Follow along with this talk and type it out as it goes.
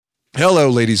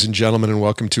Hello, ladies and gentlemen, and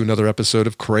welcome to another episode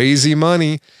of Crazy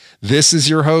Money. This is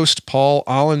your host, Paul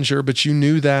Ollinger, but you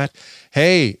knew that.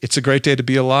 Hey, it's a great day to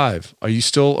be alive. Are you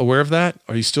still aware of that?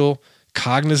 Are you still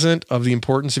cognizant of the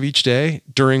importance of each day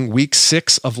during week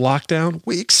 6 of lockdown?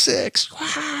 Week 6.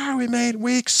 Wow, we made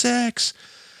week 6.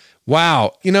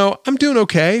 Wow. I'm doing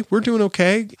okay. We're doing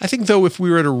okay. I think, though, if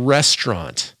we were at a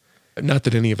restaurant, not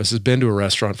that any of us has been to a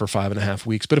restaurant for 5.5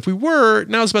 weeks, but if we were,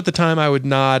 now's about the time I would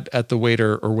nod at the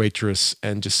waiter or waitress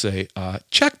and just say,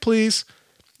 check, please.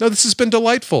 No, this has been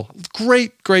delightful.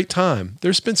 Great time.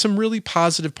 There's been some really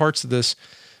positive parts of this,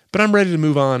 but I'm ready to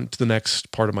move on to the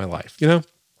next part of my life.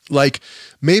 Like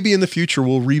maybe in the future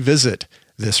we'll revisit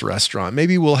this restaurant.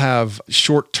 Maybe we'll have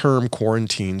short-term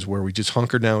quarantines where we just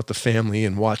hunker down with the family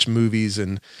and watch movies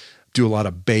and do a lot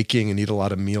of baking and eat a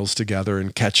lot of meals together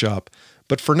and catch up.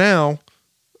 But for now,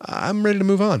 I'm ready to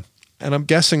move on. And I'm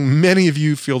guessing many of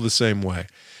you feel the same way.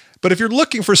 But if you're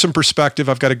looking for some perspective,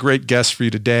 I've got a great guest for you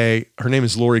today. Her name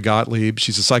is Lori Gottlieb.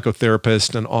 She's a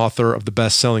psychotherapist and author of the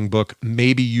best-selling book,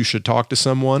 Maybe You Should Talk to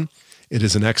Someone. It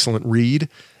is an excellent read.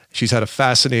 She's had a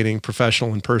fascinating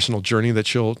professional and personal journey that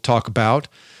she'll talk about.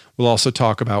 We'll also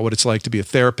talk about what it's like to be a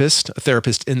therapist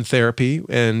in therapy,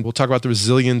 and we'll talk about the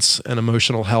resilience and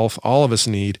emotional health all of us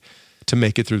need to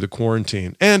make it through the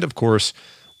quarantine. And of course,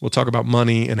 we'll talk about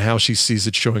money and how she sees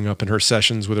it showing up in her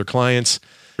sessions with her clients,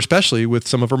 especially with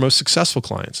some of her most successful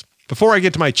clients. Before I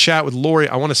get to my chat with Lori,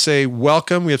 I want to say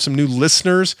welcome. We have some new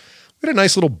listeners. We had a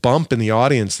nice little bump in the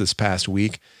audience this past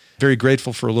week. Very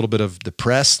grateful for a little bit of the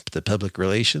press, the public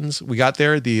relations. We got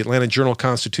there. The Atlanta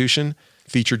Journal-Constitution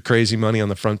featured Crazy Money on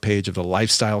the front page of the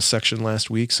lifestyle section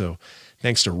last week. So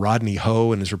thanks to Rodney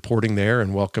Ho and his reporting there,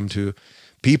 and welcome to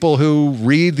people who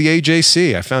read the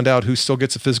AJC. I found out who still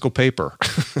gets a physical paper.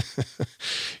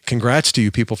 Congrats to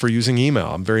you people for using email.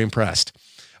 I'm very impressed.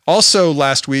 Also,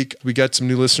 last week, we got some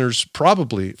new listeners,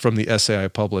 probably from the essay I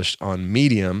published on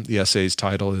Medium. The essay's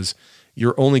title is,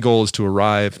 Your Only Goal is to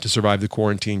Survive the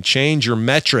Quarantine. Change Your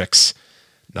Metrics.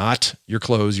 Not your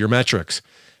clothes, your metrics.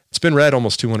 It's been read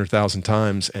almost 200,000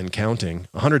 times and counting.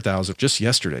 100,000 just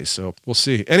yesterday, so we'll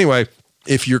see. Anyway,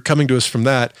 if you're coming to us from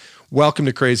that, welcome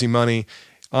to Crazy Money.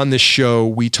 On this show,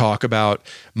 we talk about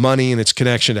money and its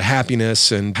connection to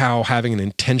happiness and how having an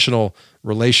intentional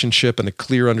relationship and a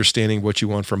clear understanding of what you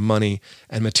want from money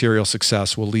and material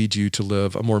success will lead you to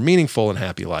live a more meaningful and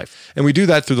happy life. And we do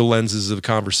that through the lenses of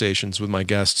conversations with my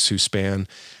guests who span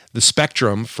the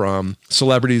spectrum from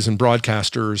celebrities and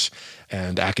broadcasters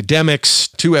and academics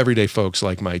to everyday folks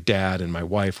like my dad and my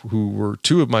wife, who were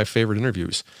two of my favorite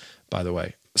interviews, by the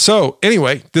way. So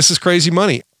anyway, this is Crazy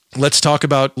Money. Let's talk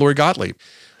about Lori Gottlieb.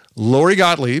 Lori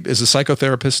Gottlieb is a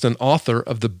psychotherapist and author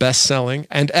of the best-selling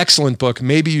and excellent book,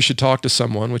 Maybe You Should Talk to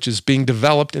Someone, which is being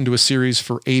developed into a series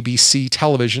for ABC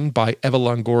television by Eva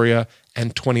Longoria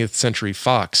and 20th Century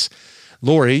Fox.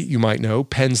 Lori, you might know,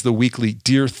 pens the weekly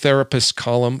Dear Therapist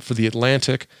column for The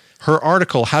Atlantic. Her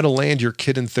article, How to Land Your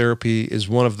Kid in Therapy, is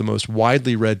one of the most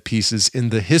widely read pieces in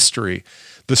the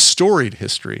storied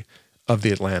history of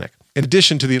The Atlantic. In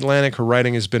addition to The Atlantic, her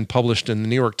writing has been published in the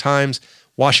New York Times,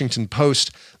 Washington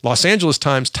Post, Los Angeles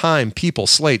Times, Time, People,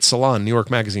 Slate, Salon, New York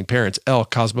Magazine, Parents, Elle,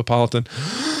 Cosmopolitan,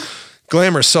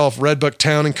 Glamour, Self, Redbook,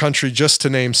 Town and Country, just to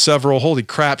name several. Holy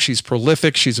crap, she's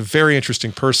prolific. She's a very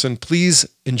interesting person. Please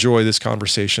enjoy this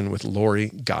conversation with Lori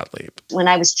Gottlieb. When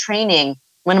I was training,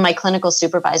 one of my clinical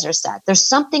supervisors said, there's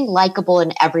something likable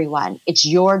in everyone. It's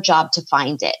your job to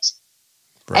find it.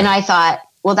 Right. And I thought,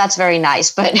 well, that's very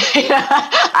nice, but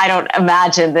I don't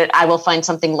imagine that I will find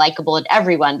something likable in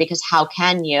everyone, because how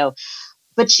can you?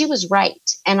 But she was right.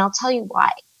 And I'll tell you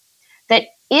why. That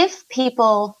if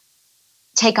people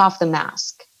take off the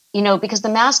mask, because the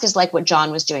mask is like what John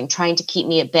was doing, trying to keep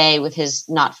me at bay with his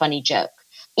not funny joke.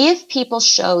 If people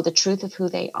show the truth of who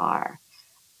they are,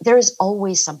 there is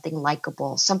always something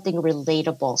likable, something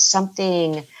relatable,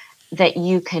 something that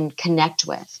you can connect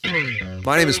with.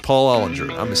 My name is Paul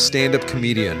Ollinger. I'm a stand-up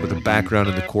comedian with a background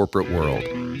in the corporate world.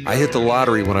 I hit the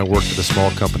lottery when I worked at a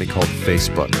small company called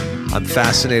Facebook. I'm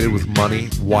fascinated with money,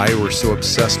 why we're so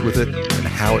obsessed with it, and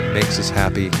how it makes us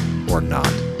happy or not.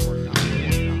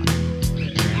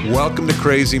 Welcome to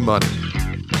Crazy Money.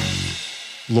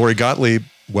 Lori Gottlieb,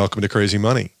 welcome to Crazy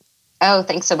Money. Oh,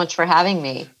 thanks so much for having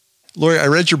me. Lori, I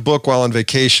read your book while on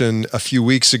vacation a few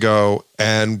weeks ago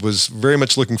and was very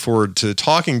much looking forward to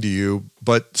talking to you.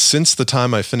 But since the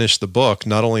time I finished the book,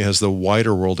 not only has the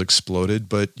wider world exploded,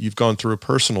 but you've gone through a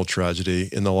personal tragedy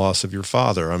in the loss of your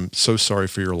father. I'm so sorry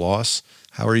for your loss.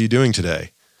 How are you doing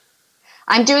today?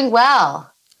 I'm doing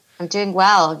well.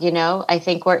 I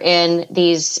think we're in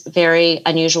these very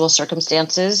unusual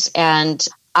circumstances, and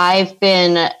I've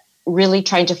been really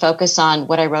trying to focus on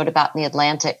what I wrote about in The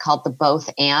Atlantic called the both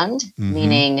and,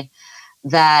 meaning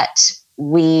that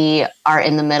we are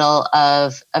in the middle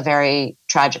of a very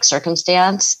tragic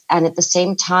circumstance. And at the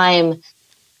same time,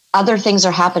 other things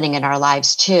are happening in our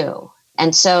lives too.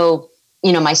 And so,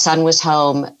 my son was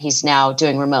home. He's now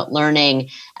doing remote learning.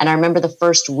 And I remember the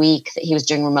first week that he was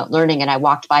doing remote learning, and I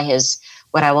walked by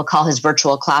what I will call his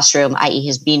virtual classroom, i.e.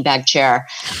 his beanbag chair.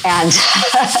 And,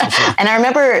 and I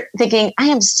remember thinking, I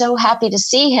am so happy to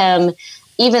see him,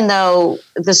 even though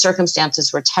the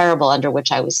circumstances were terrible under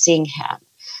which I was seeing him.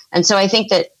 And so I think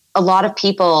that a lot of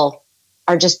people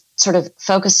are just sort of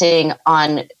focusing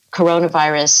on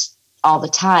coronavirus all the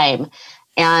time.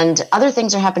 And other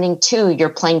things are happening too. You're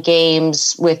playing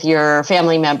games with your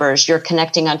family members. You're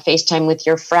connecting on FaceTime with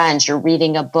your friends. You're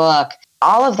reading a book.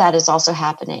 All of that is also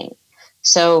happening.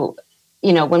 So,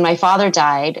 when my father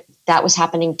died, that was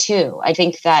happening too. I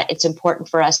think that it's important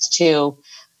for us to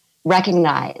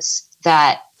recognize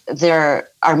that there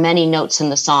are many notes in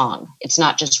the song. It's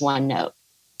not just one note.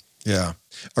 Yeah.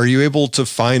 Are you able to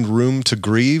find room to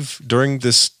grieve during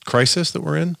this crisis that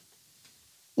we're in?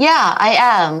 Yeah, I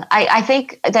am. I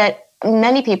think that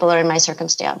many people are in my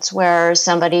circumstance where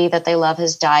somebody that they love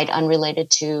has died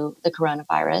unrelated to the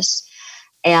coronavirus.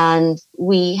 And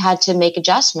we had to make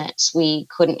adjustments. We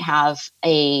couldn't have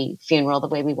a funeral the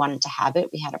way we wanted to have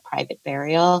it. We had a private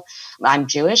burial. I'm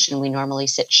Jewish, and we normally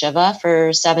sit Shiva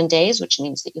for 7 days, which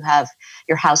means that you have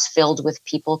your house filled with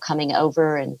people coming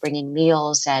over and bringing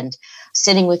meals and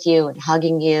sitting with you and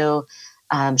hugging you,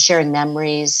 sharing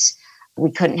memories.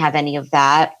 We couldn't have any of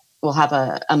that. We'll have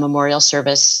a memorial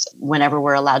service whenever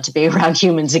we're allowed to be around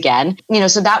humans again.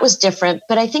 So that was different.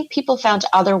 But I think people found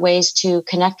other ways to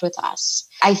connect with us.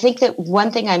 I think that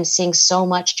one thing I'm seeing so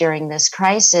much during this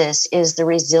crisis is the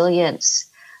resilience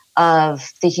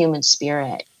of the human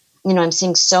spirit. I'm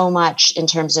seeing so much in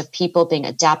terms of people being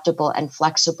adaptable and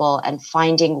flexible and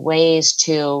finding ways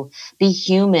to be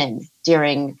human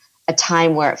during a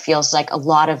time where it feels like a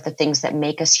lot of the things that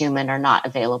make us human are not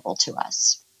available to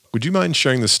us. Would you mind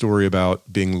sharing the story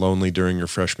about being lonely during your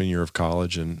freshman year of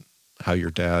college and how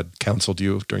your dad counseled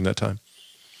you during that time?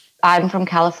 I'm from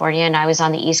California, and I was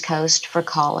on the East Coast for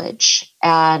college.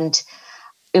 And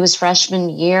it was freshman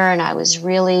year, and I was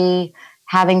really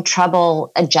having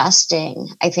trouble adjusting.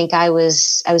 I think I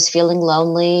was feeling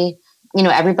lonely.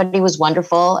 Everybody was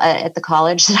wonderful at the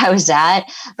college that I was at,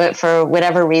 but for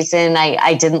whatever reason,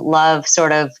 I didn't love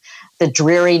sort of the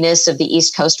dreariness of the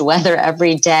East Coast weather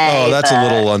every day. Oh, that's a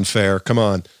little unfair. Come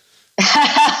on.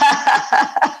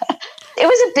 It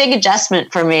was a big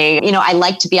adjustment for me. I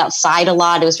liked to be outside a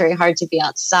lot. It was very hard to be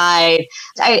outside.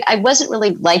 I wasn't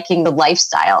really liking the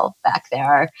lifestyle back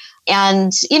there.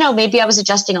 And, maybe I was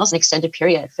adjusting also an extended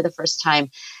period for the first time.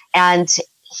 And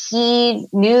he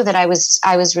knew that I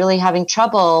was really having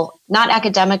trouble, not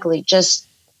academically, just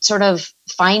sort of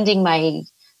finding my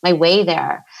way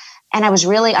there. And I was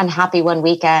really unhappy one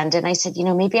weekend. And I said,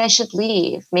 maybe I should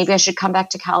leave. Maybe I should come back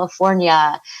to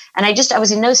California. And I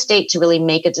was in no state to really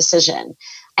make a decision.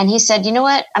 And he said, you know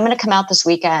what? I'm going to come out this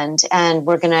weekend and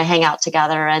we're going to hang out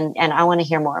together. And I want to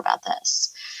hear more about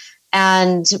this.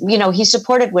 And, he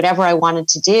supported whatever I wanted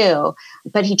to do,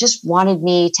 but he just wanted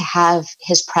me to have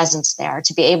his presence there,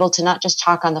 to be able to not just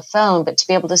talk on the phone, but to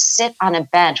be able to sit on a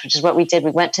bench, which is what we did.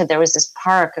 There was this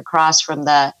park across from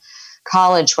the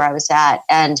college where I was at,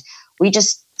 and we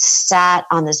just sat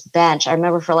on this bench. I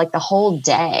remember for like the whole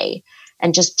day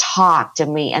and just talked,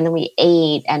 and then we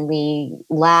ate and we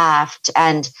laughed.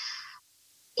 And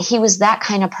he was that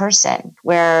kind of person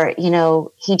where,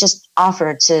 he just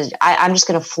offered I'm just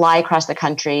going to fly across the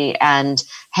country and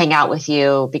hang out with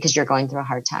you because you're going through a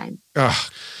hard time.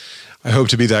 I hope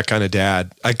to be that kind of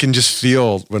dad. I can just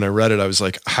feel when I read it, I was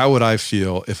like, how would I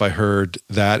feel if I heard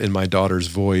that in my daughter's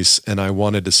voice and I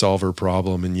wanted to solve her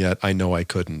problem and yet I know I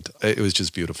couldn't? It was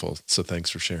just beautiful. So thanks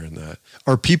for sharing that.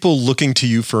 Are people looking to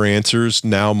you for answers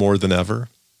now more than ever?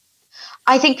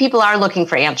 I think people are looking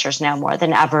for answers now more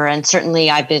than ever. And certainly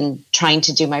I've been trying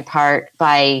to do my part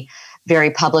by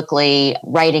very publicly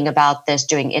writing about this,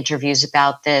 doing interviews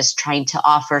about this, trying to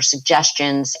offer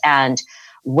suggestions and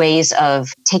ways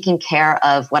of taking care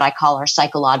of what I call our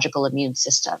psychological immune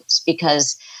systems,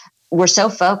 because we're so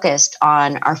focused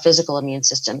on our physical immune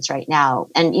systems right now.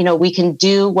 And, we can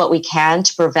do what we can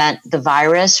to prevent the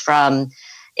virus from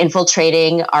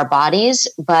infiltrating our bodies,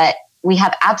 but we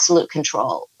have absolute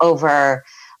control over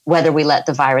whether we let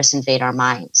the virus invade our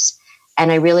minds.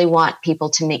 And I really want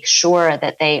people to make sure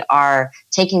that they are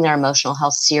taking their emotional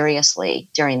health seriously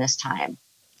during this time.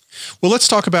 Well, let's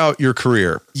talk about your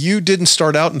career. You didn't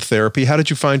start out in therapy. How did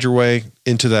you find your way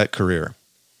into that career?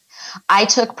 I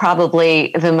took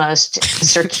probably the most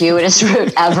circuitous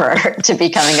route ever to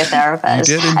becoming a therapist.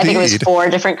 You did indeed. I think it was 4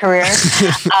 different careers.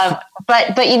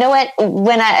 But you know what?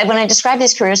 When I describe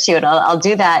these careers to you, and I'll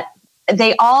do that,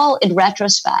 they all, in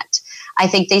retrospect, I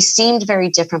think they seemed very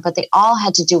different, but they all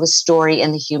had to do with story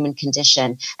and the human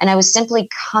condition. And I was simply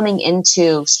coming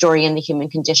into story and the human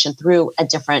condition through a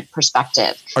different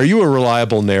perspective. Are you a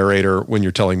reliable narrator when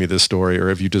you're telling me this story, or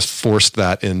have you just forced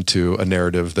that into a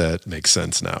narrative that makes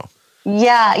sense now?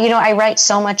 Yeah, I write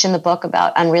so much in the book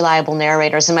about unreliable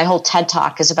narrators, and my whole TED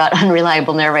Talk is about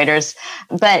unreliable narrators.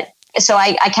 But so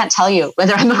I can't tell you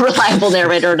whether I'm a reliable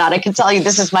narrator or not. I can tell you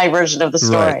this is my version of the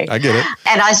story. Right, I get it.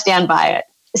 And I stand by it.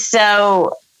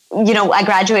 So, I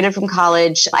graduated from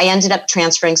college. I ended up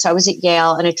transferring. So I was at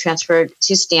Yale and I transferred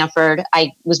to Stanford.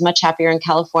 I was much happier in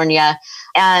California.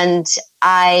 And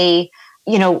I,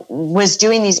 was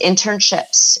doing these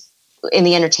internships in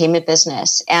the entertainment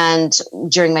business and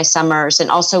during my summers.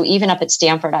 And also even up at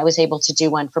Stanford, I was able to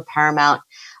do one for Paramount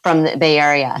from the Bay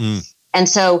Area. And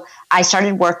so I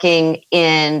started working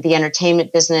in the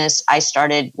entertainment business. I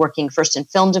started working first in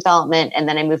film development, and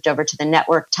then I moved over to the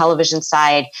network television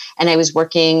side. And I was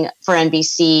working for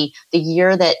NBC the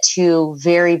year that 2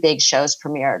 very big shows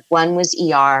premiered. One was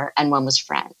ER and one was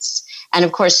Friends. And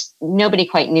of course, nobody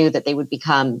quite knew that they would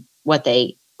become what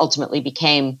they ultimately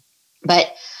became.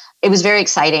 But it was very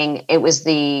exciting. It was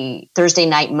the Thursday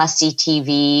night must-see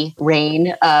TV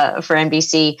reign for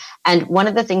NBC. And one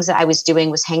of the things that I was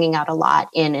doing was hanging out a lot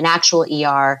in an actual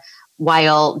ER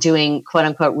while doing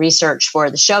quote-unquote research for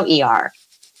the show ER,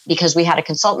 because we had a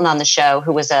consultant on the show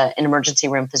who was an emergency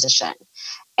room physician.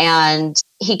 And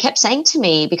he kept saying to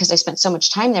me, because I spent so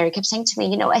much time there, he kept saying to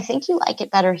me, I think you like it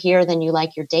better here than you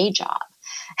like your day job.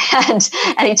 And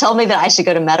he told me that I should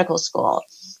go to medical school.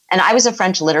 And I was a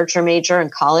French literature major in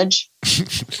college.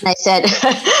 And I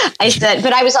said,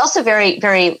 but I was also very,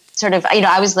 very sort of,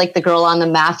 I was like the girl on the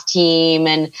math team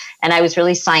and I was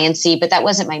really sciencey, but that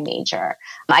wasn't my major.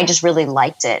 I just really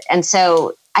liked it. And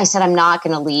so I said, I'm not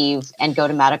going to leave and go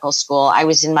to medical school. I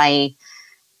was in my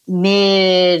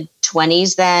mid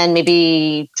 20s then,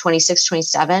 maybe 26,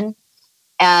 27.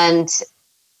 And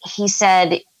he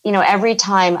said, every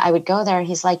time I would go there,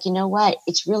 he's like, you know what?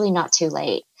 It's really not too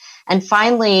late. And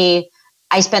finally,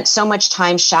 I spent so much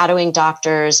time shadowing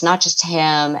doctors, not just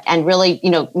him, and really,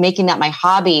 making that my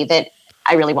hobby that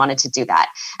I really wanted to do that.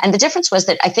 And the difference was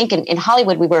that I think in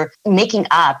Hollywood, we were making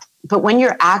up, but when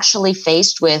you're actually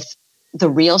faced with the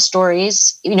real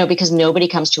stories, because nobody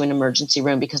comes to an emergency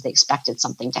room because they expected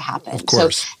something to happen. Of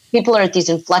course. So people are at these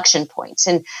inflection points.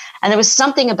 And there was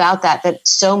something about that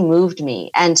so moved me.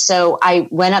 And so I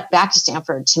went back to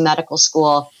Stanford to medical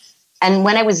school. And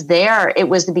when I was there, it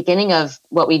was the beginning of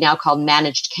what we now call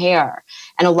managed care.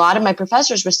 And a lot of my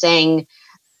professors were saying,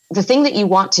 the thing that you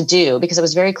want to do, because it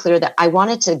was very clear that I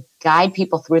wanted to guide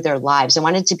people through their lives. I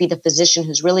wanted to be the physician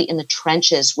who's really in the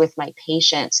trenches with my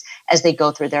patients as they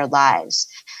go through their lives.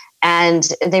 And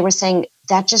they were saying,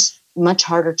 that's just much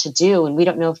harder to do. And we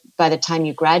don't know if by the time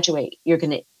you graduate, you're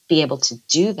going to be able to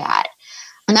do that.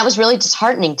 And that was really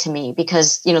disheartening to me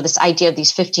because, this idea of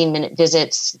these 15-minute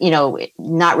visits,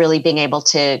 not really being able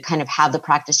to kind of have the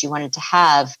practice you wanted to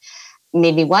have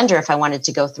made me wonder if I wanted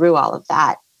to go through all of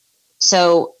that.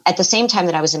 So at the same time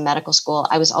that I was in medical school,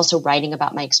 I was also writing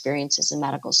about my experiences in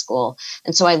medical school.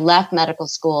 And so I left medical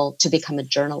school to become a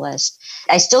journalist.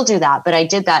 I still do that, but I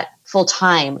did that full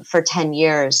time for 10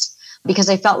 years because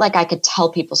I felt like I could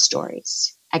tell people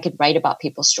stories. I could write about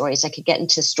people's stories. I could get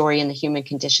into story and the human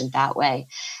condition that way.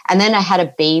 And then I had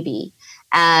a baby.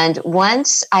 And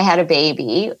once I had a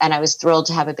baby, and I was thrilled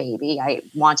to have a baby, I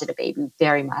wanted a baby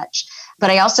very much. But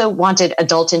I also wanted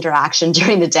adult interaction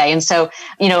during the day. And so,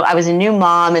 I was a new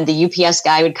mom and the UPS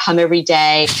guy would come every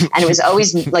day and it was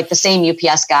always like the same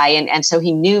UPS guy. And so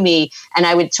he knew me and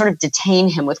I would sort of detain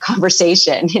him with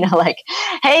conversation, like,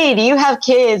 hey, do you have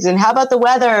kids? And how about the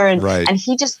weather? And, right. And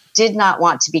he just did not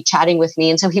want to be chatting with me.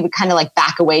 And so he would kind of like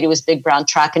back away to his big brown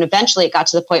truck. And eventually it got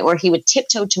to the point where he would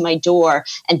tiptoe to my door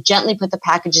and gently put the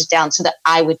packages down so that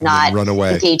I would not run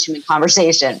away, engage him in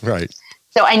conversation. Right.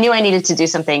 So I knew I needed to do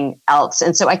something else.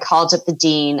 And so I called up the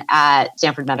dean at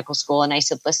Stanford Medical School and I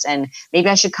said, listen, maybe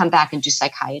I should come back and do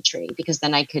psychiatry because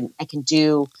then I can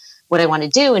do what I want to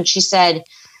do. And she said,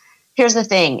 here's the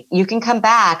thing, you can come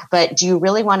back, but do you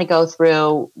really want to go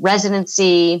through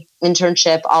residency,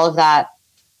 internship, all of that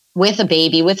with a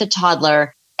baby, with a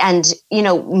toddler? And,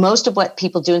 most of what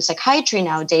people do in psychiatry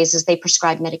nowadays is they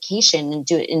prescribe medication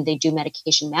and they do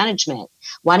medication management.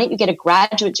 Why don't you get a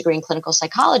graduate degree in clinical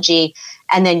psychology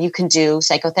and then you can do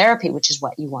psychotherapy, which is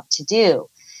what you want to do.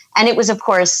 And it was, of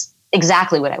course,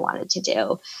 exactly what I wanted to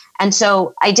do. And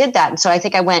so I did that. And so I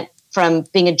think I went from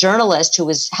being a journalist who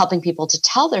was helping people to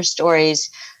tell their stories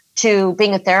to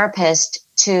being a therapist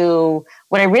to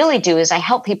what I really do is I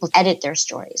help people edit their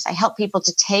stories. I help people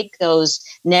to take those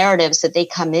narratives that they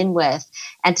come in with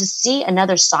and to see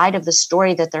another side of the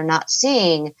story that they're not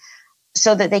seeing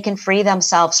so that they can free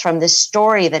themselves from this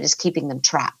story that is keeping them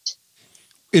trapped.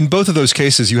 In both of those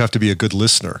cases, you have to be a good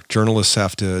listener. Journalists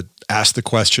have to ask the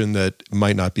question that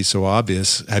might not be so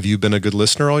obvious. Have you been a good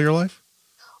listener all your life?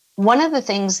 One of the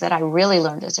things that I really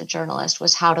learned as a journalist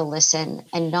was how to listen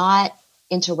and not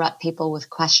interrupt people with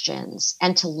questions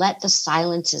and to let the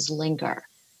silences linger.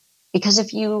 Because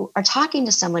if you are talking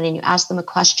to someone and you ask them a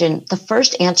question, the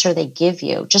first answer they give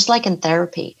you, just like in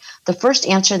therapy, the first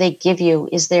answer they give you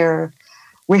is their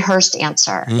rehearsed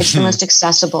answer. Mm-hmm. It's the most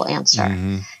accessible answer.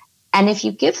 Mm-hmm. And if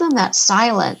you give them that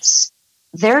silence,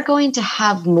 they're going to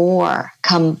have more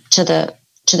come to the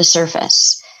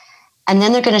surface. And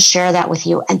then they're going to share that with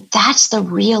you. And that's the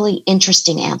really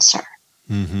interesting answer.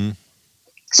 Mm-hmm.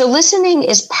 So listening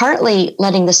is partly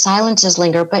letting the silences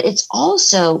linger, but it's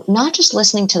also not just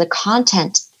listening to the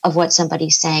content of what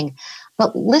somebody's saying,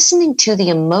 but listening to the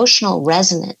emotional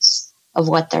resonance of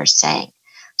what they're saying.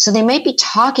 So they may be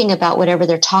talking about whatever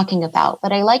they're talking about,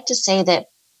 but I like to say that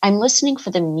I'm listening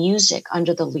for the music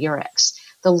under the lyrics.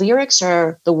 The lyrics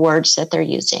are the words that they're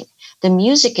using. The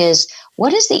music is,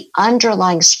 what is the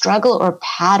underlying struggle or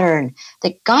pattern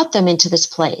that got them into this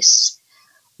place?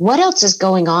 What else is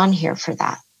going on here for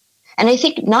that? And I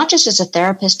think not just as a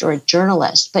therapist or a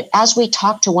journalist, but as we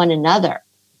talk to one another,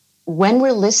 when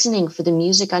we're listening for the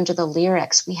music under the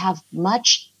lyrics, we have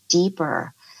much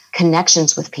deeper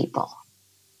connections with people.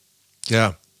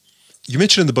 Yeah. You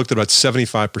mentioned in the book that about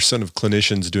 75% of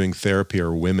clinicians doing therapy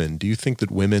are women. Do you think that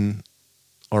women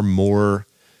are more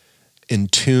in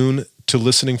tune to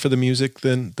listening for the music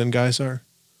than guys are?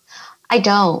 I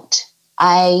don't.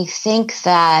 I think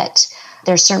that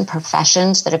there are certain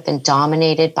professions that have been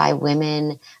dominated by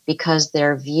women because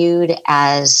they're viewed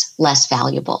as less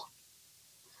valuable.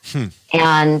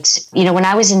 And, when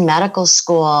I was in medical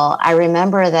school, I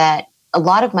remember that a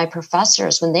lot of my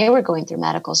professors, when they were going through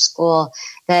medical school,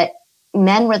 that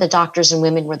men were the doctors and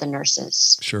women were the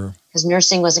nurses. Sure. Because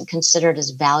nursing wasn't considered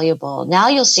as valuable. Now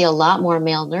you'll see a lot more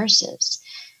male nurses.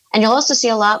 And you'll also see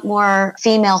a lot more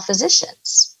female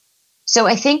physicians. So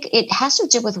I think it has to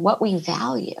do with what we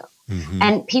value. Mm-hmm.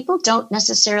 And people don't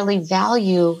necessarily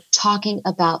value talking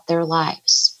about their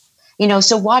lives.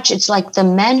 So watch, it's like the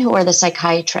men who are the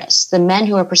psychiatrists, the men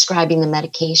who are prescribing the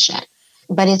medication,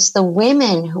 but it's the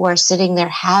women who are sitting there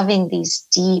having these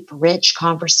deep, rich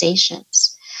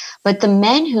conversations. But the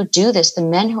men who do this, the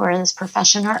men who are in this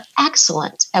profession are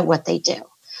excellent at what they do.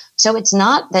 So it's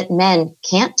not that men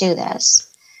can't do this.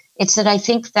 It's that I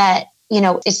think that,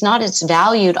 it's not as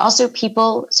valued. Also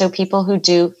people who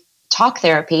do talk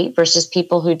therapy versus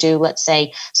people who do, let's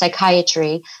say,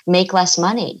 psychiatry make less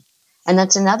money. And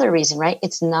that's another reason, right?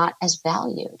 It's not as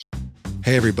valued.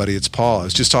 Hey everybody, it's Paul. I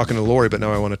was just talking to Lori, but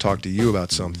now I want to talk to you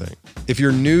about something. If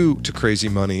you're new to Crazy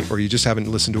Money or you just haven't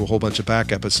listened to a whole bunch of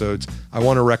back episodes, I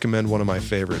want to recommend one of my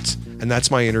favorites, and that's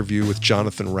my interview with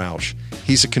Jonathan Rauch.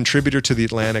 He's a contributor to The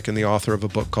Atlantic and the author of a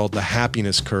book called The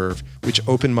Happiness Curve, which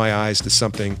opened my eyes to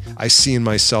something I see in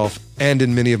myself and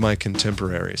in many of my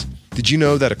contemporaries. Did you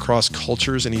know that across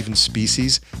cultures and even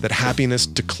species, that happiness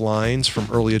declines from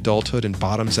early adulthood and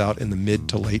bottoms out in the mid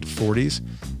to late 40s?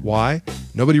 Why?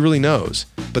 Nobody really knows.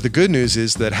 But the good news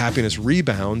is that happiness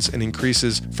rebounds and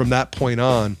increases from that point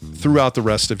on throughout the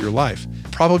rest of your life.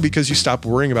 Probably because you stop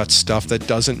worrying about stuff that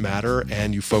doesn't matter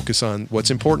and you focus on what's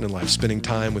important in life, spending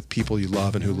time with people you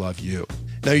love and who love you.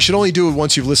 Now, you should only do it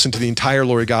once you've listened to the entire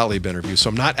Lori Gottlieb interview, so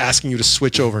I'm not asking you to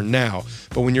switch over now,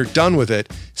 but when you're done with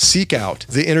it, seek out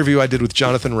the interview I did with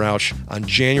Jonathan Rauch on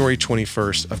January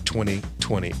 21st of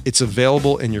 2020. It's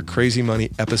available in your Crazy Money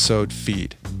episode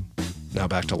feed. Now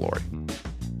back to Lori.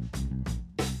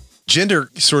 Gender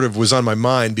sort of was on my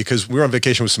mind because we were on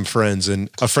vacation with some friends and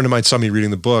a friend of mine saw me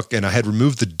reading the book and I had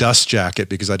removed the dust jacket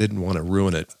because I didn't want to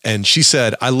ruin it. And she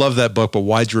said, I love that book, but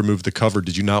why'd you remove the cover?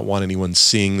 Did you not want anyone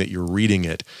seeing that you're reading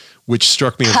it? Which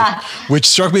struck me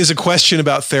as a question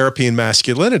about therapy and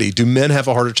masculinity. Do men have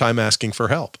a harder time asking for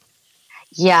help?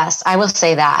 Yes, I will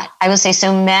say that. I will say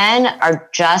so men are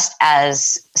just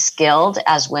as skilled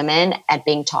as women at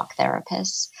being talk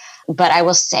therapists. But I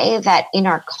will say that in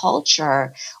our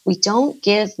culture, we don't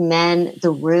give men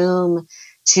the room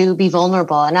to be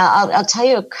vulnerable. And I'll tell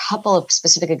you a couple of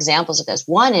specific examples of this.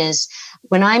 One is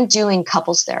when I'm doing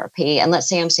couples therapy, and let's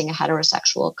say I'm seeing a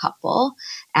heterosexual couple,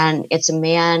 and it's a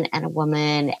man and a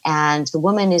woman, and the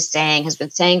woman has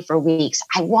been saying for weeks,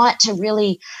 I want to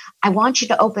really I want you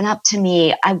to open up to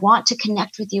me. I want to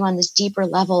connect with you on this deeper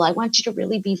level. I want you to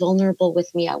really be vulnerable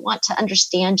with me. I want to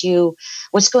understand you,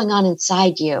 what's going on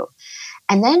inside you.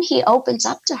 And then he opens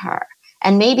up to her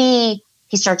and maybe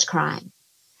he starts crying.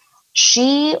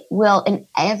 She will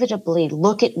inevitably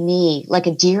look at me like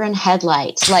a deer in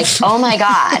headlights, like, oh my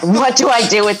God, what do I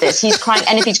do with this? He's crying.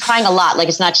 And if he's crying a lot, like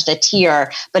it's not just a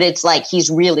tear, but it's like he's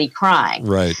really crying.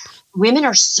 Right. Women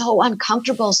are so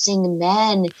uncomfortable seeing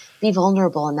men be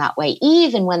vulnerable in that way,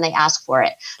 even when they ask for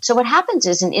it. So what happens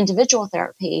is in individual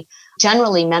therapy,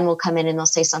 generally men will come in and they'll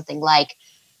say something like,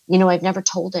 I've never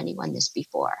told anyone this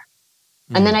before.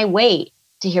 Mm. And then I wait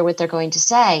to hear what they're going to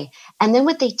say. And then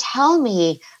what they tell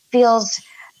me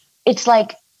it's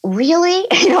like, really?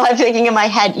 I'm thinking in my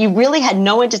head, you really had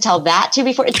no one to tell that to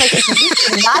before. It's like, it's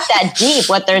really not that deep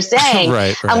what they're saying.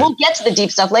 Right. And we'll get to the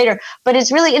deep stuff later. But it's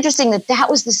really interesting that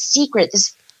was the secret,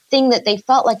 this thing that they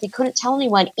felt like they couldn't tell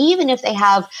anyone, even if they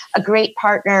have a great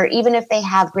partner, even if they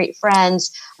have great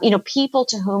friends, people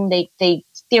to whom they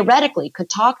theoretically could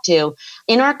talk to.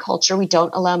 In our culture, we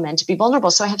don't allow men to be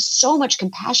vulnerable. So I have so much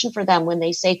compassion for them when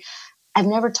they say, I've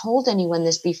never told anyone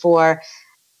this before.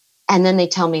 And then they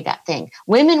tell me that thing.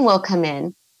 Women will come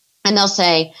in and they'll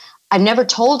say, I've never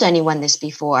told anyone this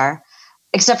before,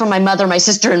 except for my mother, my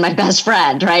sister, and my best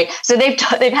friend, right? So they've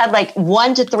had like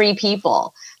 1 to 3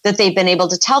 people that they've been able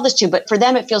to tell this to, but for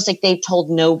them, it feels like they've told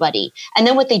nobody. And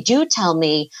then what they do tell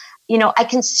me, I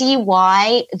can see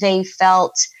why they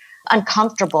felt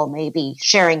uncomfortable maybe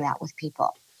sharing that with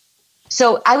people.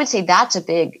 So I would say that's a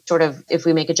big sort of, if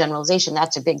we make a generalization,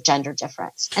 that's a big gender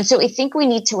difference. And so I think we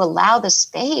need to allow the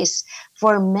space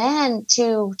for men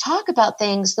to talk about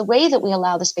things the way that we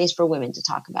allow the space for women to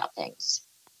talk about things.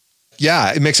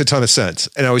 Yeah, it makes a ton of sense.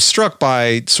 And I was struck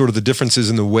by sort of the differences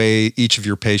in the way each of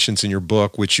your patients in your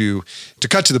book, to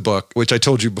cut to the book, which I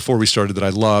told you before we started that I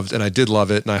loved, and I did love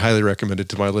it, and I highly recommend it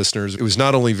to my listeners. It was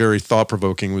not only very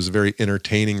thought-provoking, it was a very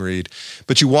entertaining read,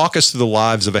 but you walk us through the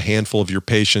lives of a handful of your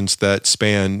patients that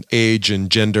span age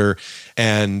and gender,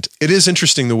 and it is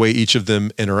interesting the way each of them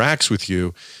interacts with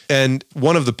you. And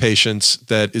one of the patients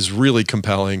that is really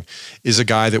compelling is a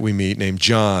guy that we meet named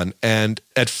John. And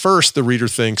at first, the reader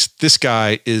thinks this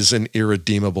guy is an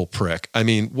irredeemable prick. I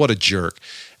mean, what a jerk.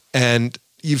 And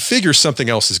you figure something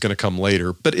else is going to come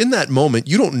later. But in that moment,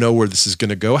 you don't know where this is going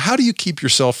to go. How do you keep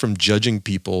yourself from judging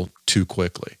people too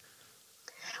quickly?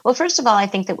 Well, first of all, I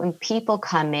think that when people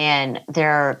come in,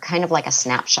 they're kind of like a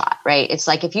snapshot, right? It's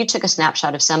like if you took a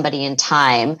snapshot of somebody in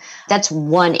time, that's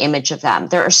one image of them.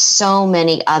 There are so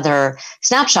many other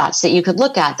snapshots that you could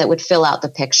look at that would fill out the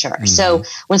picture. Mm-hmm. So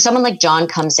when someone like John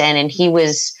comes in and he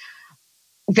was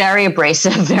very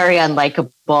abrasive, very unlikable.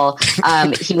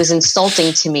 He was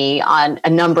insulting to me on a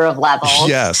number of levels.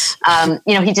 Yes.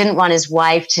 He didn't want his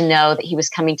wife to know that he was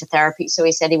coming to therapy. So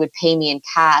he said he would pay me in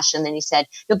cash. And then he said,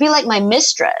 you'll be like my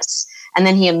mistress. And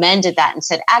then he amended that and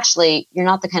said, actually, you're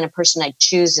not the kind of person I'd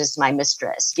choose as my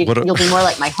mistress. You'll be more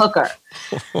like my hooker.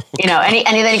 And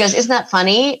then he goes, isn't that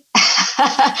funny?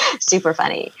 Super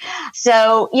funny.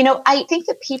 So, I think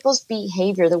that people's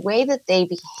behavior, the way that they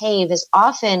behave is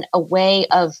often a way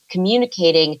of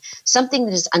communicating something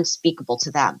that is unspeakable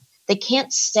to them. They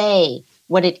can't say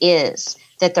what it is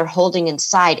that they're holding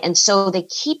inside. And so they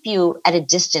keep you at a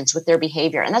distance with their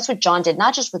behavior. And that's what John did,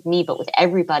 not just with me, but with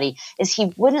everybody, is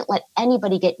he wouldn't let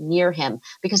anybody get near him,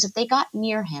 because if they got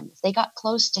near him, if they got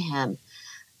close to him,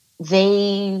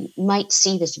 they might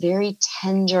see this very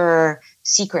tender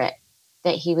secret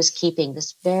that he was keeping,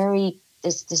 this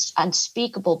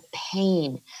unspeakable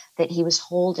pain that he was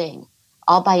holding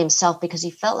all by himself, because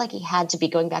he felt like he had to be,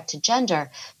 going back to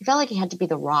gender, he felt like he had to be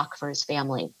the rock for his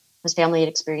family. His family had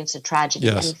experienced a tragedy.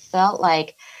 Yes. And he felt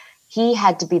like he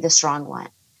had to be the strong one,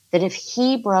 that if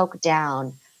he broke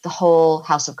down, the whole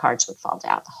house of cards would fall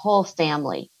down, the whole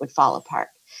family would fall apart.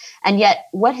 And yet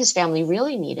what his family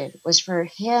really needed was for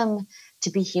him to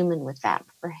be human with them,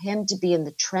 for him to be in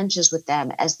the trenches with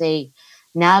them as they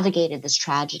navigated this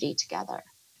tragedy together.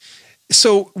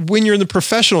 So when you're in the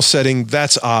professional setting,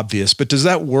 that's obvious, but does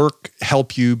that work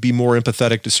help you be more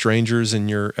empathetic to strangers in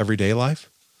your everyday life?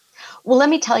 Well, let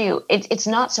me tell you, it's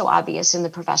not so obvious in the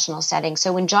professional setting.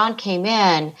 So when John came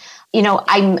in,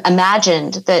 I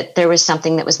imagined that there was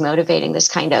something that was motivating this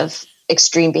kind of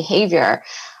extreme behavior.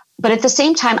 But at the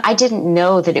same time, I didn't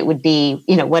know that it would be,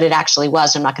 what it actually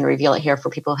was. I'm not going to reveal it here for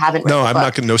people who haven't read the book. I'm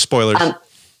not going to, no spoilers.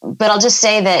 But I'll just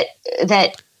say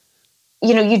that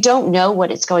you don't know what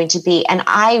it's going to be. And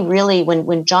I really,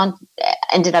 when John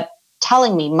ended up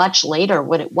telling me much later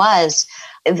what it was,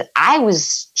 I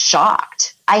was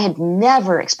shocked. I had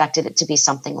never expected it to be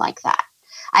something like that.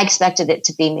 I expected it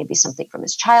to be maybe something from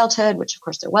his childhood, which of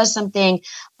course there was something,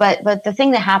 but the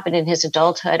thing that happened in his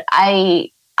adulthood, I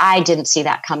didn't see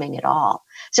that coming at all.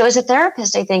 So as a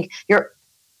therapist, I think you're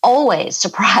always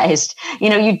surprised.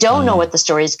 You don't know what the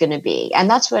story is going to be. And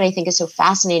that's what I think is so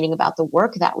fascinating about the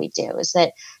work that we do, is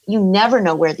that you never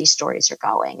know where these stories are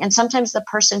going. And sometimes the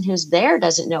person who's there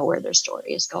doesn't know where their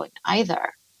story is going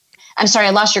either. I'm sorry, I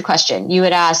lost your question. You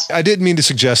had asked. I didn't mean to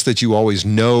suggest that you always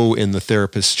know in the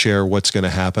therapist's chair what's going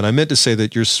to happen. I meant to say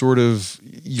that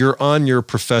you're on your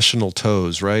professional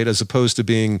toes, right? As opposed to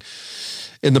being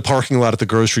in the parking lot at the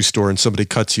grocery store and somebody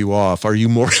cuts you off. Are you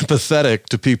more empathetic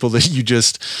to people that you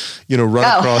just,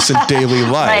 run across in daily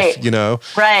life,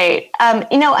 Right.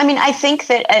 I think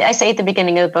that I say at the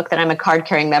beginning of the book that I'm a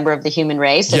card-carrying member of the human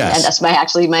race. And that's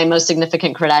my most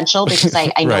significant credential, because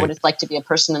I know what it's like to be a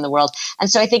person in the world. And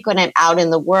so I think when I'm out in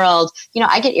the world,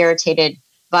 I get irritated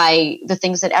by the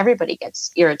things that everybody gets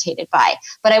irritated by.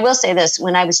 But I will say this,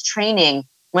 when I was training,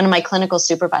 one of my clinical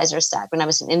supervisors said, when I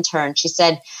was an intern, she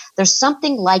said, there's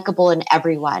something likable in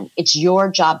everyone. It's your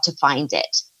job to find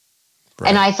it. Right.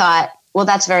 And I thought, well,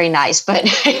 that's very nice, but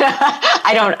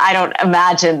I don't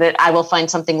imagine that I will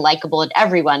find something likable in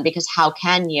everyone, because how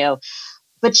can you?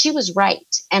 But she was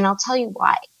right. And I'll tell you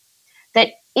why. That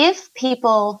if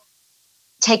people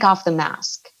take off the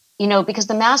mask, because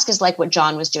the mask is like what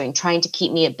John was doing, trying to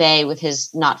keep me at bay with his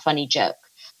not funny joke.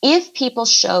 If people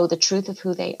show the truth of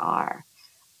who they are,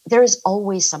 there is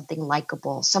always something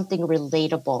likable, something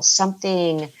relatable,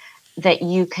 something that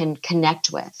you can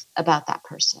connect with about that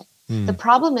person. The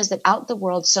problem is that out in the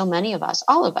world, so many of us,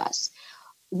 all of us,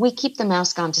 we keep the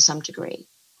mask on to some degree.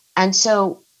 And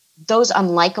so those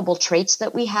unlikable traits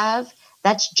that we have,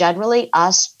 that's generally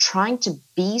us trying to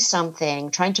be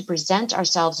something, trying to present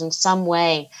ourselves in some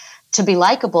way to be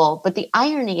likable. But the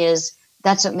irony is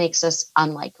that's what makes us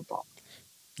unlikable.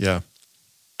 Yeah.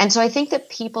 And so I think that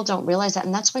people don't realize that.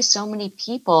 And that's why so many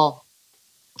people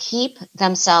keep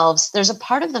themselves, there's a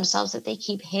part of themselves that they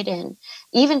keep hidden,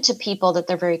 even to people that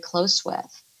they're very close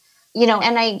with.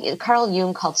 And Carl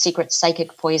Jung called secret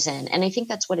psychic poison. And I think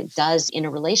that's what it does in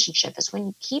a relationship, is when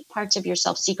you keep parts of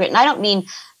yourself secret. And I don't mean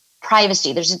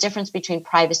privacy. There's a difference between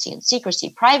privacy and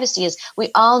secrecy. Privacy is we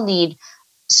all need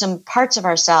some parts of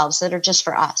ourselves that are just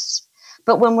for us.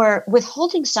 But when we're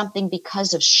withholding something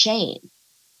because of shame,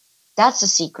 that's a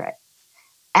secret.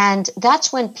 And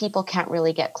that's when people can't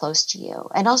really get close to you.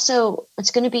 And also,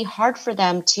 it's going to be hard for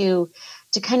them to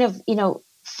kind of,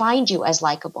 find you as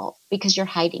likable, because you're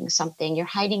hiding something. You're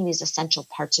hiding these essential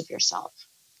parts of yourself.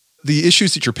 The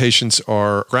issues that your patients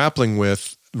are grappling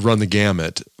with run the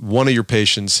gamut. One of your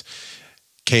patients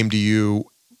came to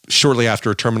you shortly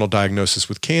after a terminal diagnosis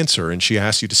with cancer, and she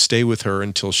asked you to stay with her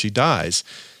until she dies.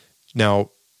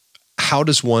 Now, how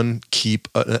does one keep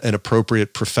an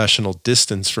appropriate professional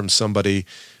distance from somebody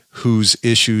whose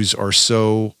issues are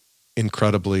so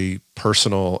incredibly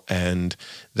personal, and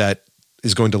that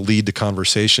is going to lead to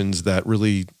conversations that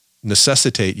really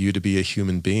necessitate you to be a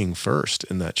human being first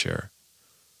in that chair?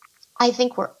 I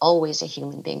think we're always a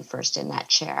human being first in that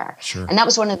chair. Sure. And that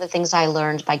was one of the things I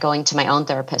learned by going to my own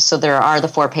therapist. So there are the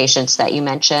 4 patients that you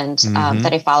mentioned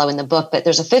that I follow in the book, but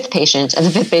there's a 5th patient, and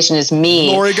the 5th patient is me.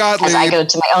 Lori Gottlieb. As I go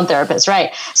to my own therapist,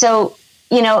 right? So,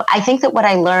 I think that what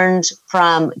I learned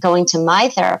from going to my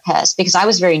therapist, because I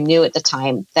was very new at the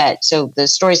time, so the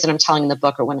stories that I'm telling in the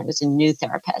book are when I was a new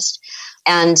therapist.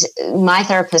 And my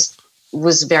therapist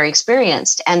was very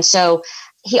experienced. And so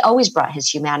he always brought his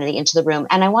humanity into the room.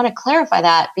 And I want to clarify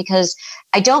that, because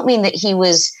I don't mean that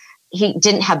he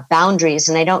didn't have boundaries.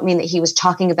 And I don't mean that he was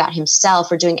talking about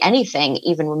himself or doing anything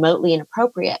even remotely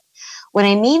inappropriate. What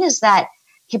I mean is that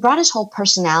he brought his whole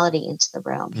personality into the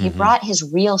room. He brought his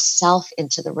real self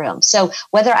into the room. So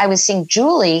whether I was seeing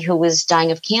Julie, who was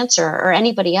dying of cancer, or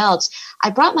anybody else, I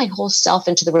brought my whole self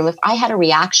into the room. If I had a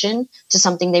reaction to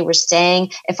something they were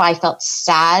saying, if I felt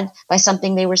sad by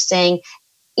something they were saying,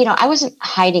 I wasn't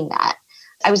hiding that.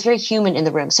 I was very human in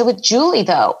the room. So with Julie,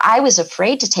 though, I was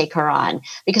afraid to take her on,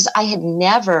 because I had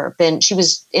never been, she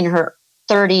was in her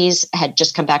 30s, had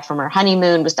just come back from her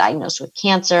honeymoon, was diagnosed with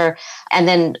cancer. And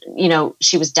then,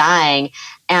 she was dying.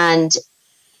 And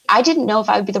I didn't know if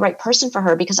I would be the right person for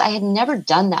her, because I had never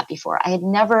done that before. I had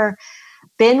never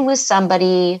been with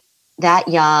somebody that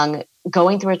young,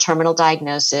 going through a terminal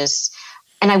diagnosis.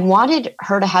 And I wanted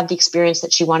her to have the experience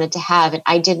that she wanted to have. And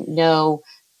I didn't know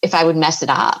if I would mess it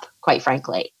up, quite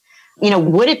frankly.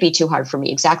 Would it be too hard for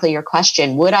me? Exactly your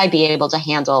question. Would I be able to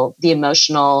handle the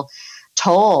emotional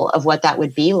toll of what that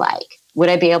would be like? Would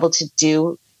I be able to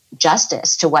do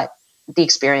justice to what the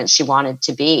experience she wanted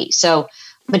to be? So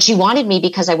But she wanted me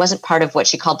because I wasn't part of what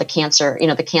she called the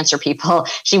cancer people.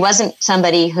 She wasn't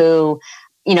somebody who,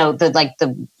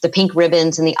 the pink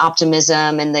ribbons and the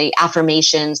optimism and the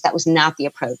affirmations. That was not the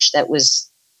approach that was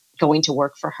going to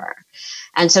work for her.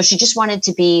 And so she just wanted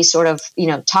to be sort of,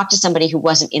 talk to somebody who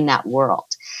wasn't in that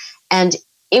world. And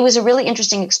it was a really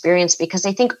interesting experience because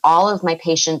I think all of my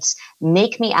patients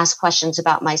make me ask questions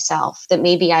about myself that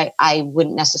maybe I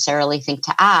wouldn't necessarily think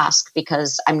to ask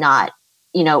because I'm not,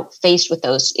 faced with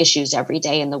those issues every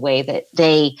day in the way that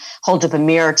they hold up a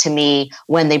mirror to me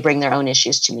when they bring their own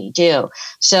issues to me do.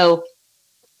 So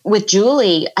with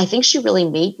Julie, I think she really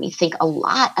made me think a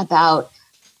lot about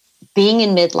being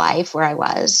in midlife where I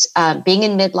was, being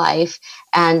in midlife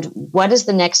and what is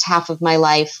the next half of my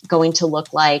life going to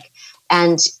look like?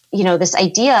 And, this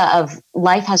idea of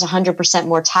life has 100%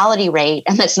 mortality rate,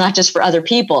 and that's not just for other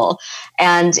people.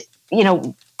 And,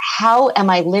 how am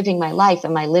I living my life?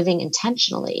 Am I living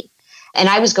intentionally? And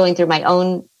I was going through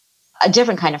a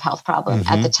different kind of health problem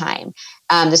at the time,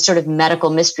 this sort of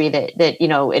medical mystery that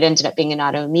it ended up being an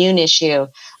autoimmune issue.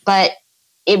 But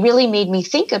it really made me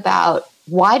think about,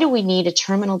 why do we need a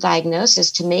terminal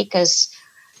diagnosis to make us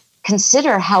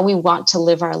consider how we want to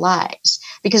live our lives?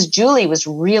 Because Julie was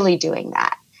really doing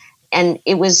that. And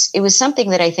it was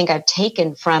something that I think I've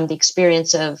taken from the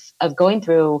experience of going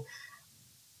through,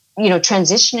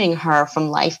 transitioning her from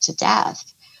life to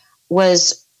death,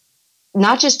 was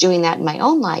not just doing that in my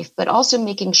own life, but also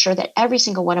making sure that every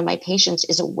single one of my patients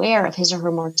is aware of his or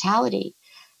her mortality.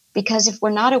 Because if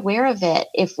we're not aware of it,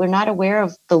 if we're not aware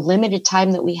of the limited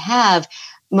time that we have,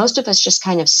 most of us just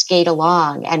kind of skate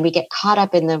along and we get caught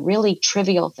up in the really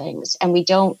trivial things and we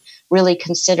don't really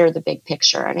consider the big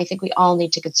picture. And I think we all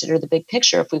need to consider the big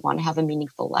picture if we want to have a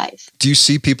meaningful life. Do you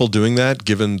see people doing that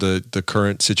given the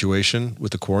current situation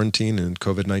with the quarantine and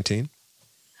COVID-19?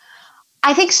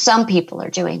 I think some people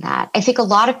are doing that. I think a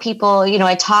lot of people,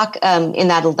 I talk in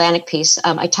that Atlantic piece,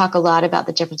 I talk a lot about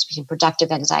the difference between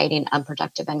productive anxiety and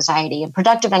unproductive anxiety. And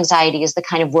productive anxiety is the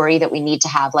kind of worry that we need to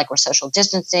have, like we're social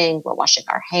distancing, we're washing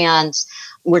our hands,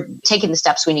 we're taking the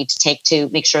steps we need to take to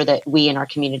make sure that we and our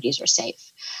communities are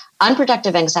safe.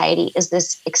 Unproductive anxiety is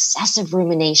this excessive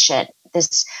rumination,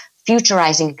 this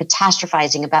futurizing and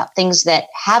catastrophizing about things that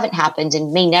haven't happened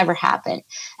and may never happen.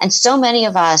 And so many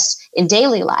of us in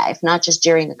daily life, not just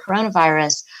during the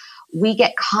coronavirus, we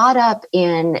get caught up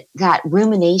in that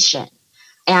rumination.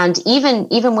 And even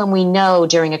when we know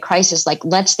during a crisis, like,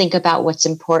 let's think about what's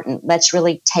important, let's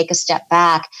really take a step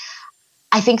back,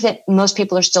 I think that most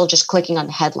people are still just clicking on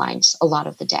the headlines a lot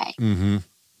of the day. Mm-hmm.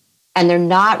 And they're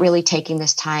not really taking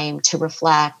this time to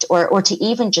reflect or to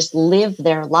even just live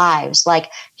their lives. Like,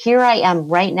 here I am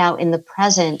right now in the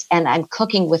present and I'm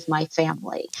cooking with my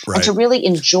family. Right. And to really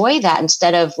enjoy that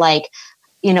instead of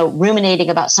ruminating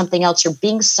about something else or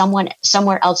being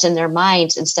somewhere else in their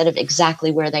minds instead of exactly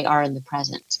where they are in the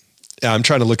present. Yeah, I'm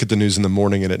trying to look at the news in the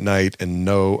morning and at night and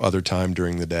no other time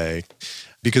during the day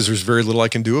because there's very little I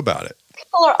can do about it.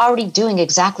 People are already doing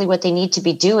exactly what they need to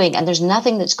be doing, and there's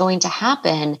nothing that's going to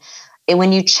happen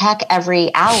when you check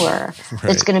every hour. Right.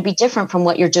 That's going to be different from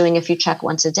what you're doing if you check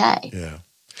once a day. Yeah.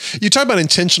 You talk about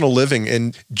intentional living,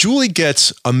 and Julie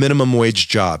gets a minimum wage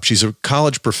job. She's a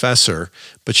college professor,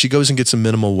 but she goes and gets a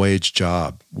minimum wage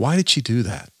job. Why did she do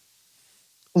that?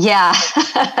 Yeah.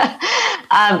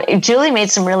 Julie made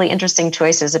some really interesting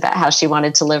choices about how she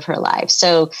wanted to live her life.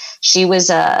 So she was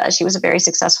a very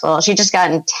successful, she just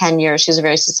gotten tenure. She was a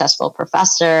very successful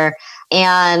professor.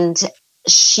 And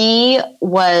she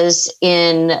was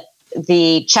in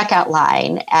the checkout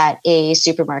line at a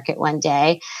supermarket one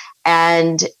day.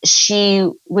 And she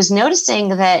was noticing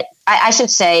that, I should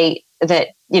say that,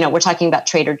 we're talking about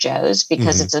Trader Joe's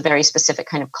because it's a very specific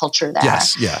kind of culture there.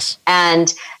 Yes.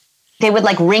 And they would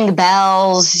ring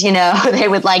bells, they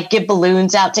would give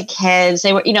balloons out to kids.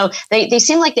 They were, they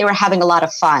seemed like they were having a lot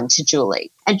of fun to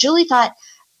Julie. And Julie thought,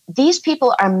 these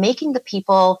people are making the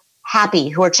people happy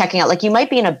who are checking out. You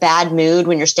might be in a bad mood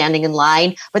when you're standing in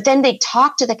line, but then they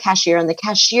talk to the cashier and the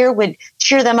cashier would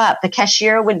cheer them up. The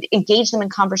cashier would engage them in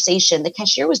conversation. The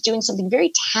cashier was doing something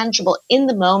very tangible in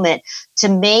the moment to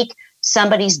make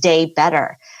somebody's day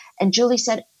better. And Julie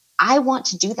said, I want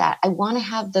to do that. I want to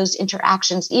have those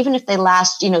interactions, even if they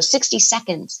last, 60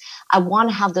 seconds. I want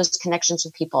to have those connections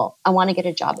with people. I want to get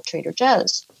a job at Trader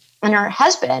Joe's. And her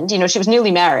husband, she was newly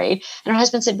married, and her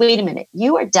husband said, wait a minute,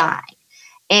 you are dying.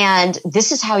 And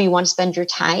this is how you want to spend your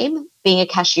time, being a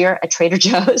cashier at Trader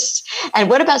Joe's? And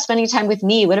what about spending time with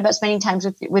me? What about spending time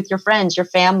with your friends, your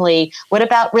family? What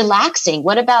about relaxing?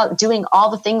 What about doing all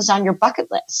the things on your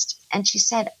bucket list? And she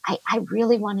said, I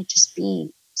really want to just be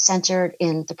centered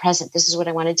in the present. This is what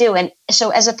I want to do. And so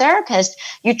as a therapist,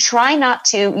 you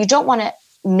don't want to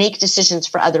make decisions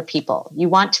for other people. You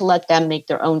want to let them make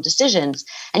their own decisions.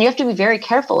 And you have to be very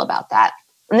careful about that.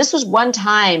 And this was one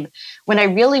time when I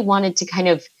really wanted to kind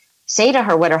of say to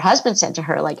her what her husband said to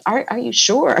her, like, are you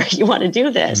sure you want to do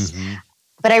this? Mm-hmm.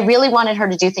 But I really wanted her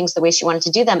to do things the way she wanted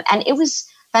to do them. And it was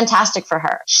fantastic for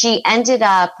her. She ended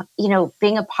up,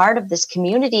 being a part of this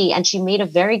community, and she made a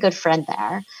very good friend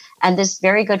there. And this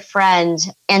very good friend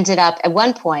ended up at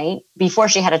one point, before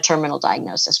she had a terminal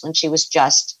diagnosis, when she was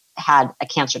just had a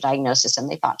cancer diagnosis and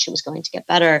they thought she was going to get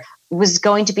better, was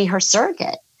going to be her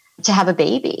surrogate to have a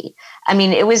baby. I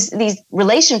mean, it was these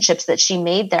relationships that she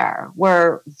made there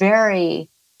were very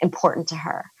important to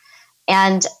her.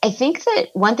 And I think that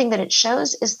one thing that it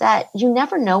shows is that you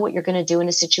never know what you're going to do in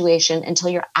a situation until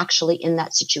you're actually in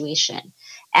that situation.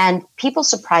 And people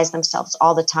surprise themselves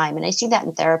all the time. And I see that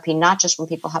in therapy, not just when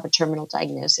people have a terminal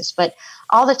diagnosis, but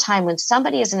all the time when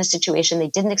somebody is in a situation they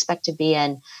didn't expect to be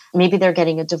in. Maybe they're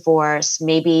getting a divorce,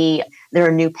 maybe they're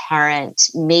a new parent,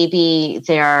 maybe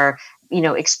they're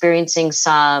experiencing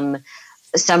some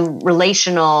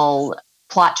relational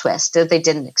plot twist that they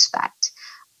didn't expect.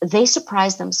 They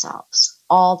surprise themselves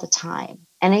all the time.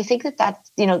 And I think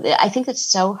I think it's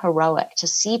so heroic to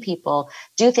see people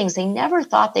do things they never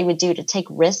thought they would do, to take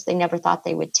risks they never thought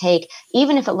they would take,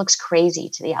 even if it looks crazy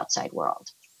to the outside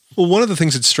world. Well, one of the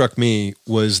things that struck me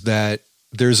was that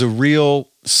there's a real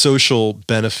social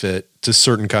benefit to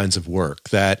certain kinds of work,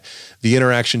 that the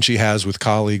interaction she has with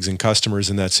colleagues and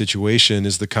customers in that situation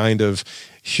is the kind of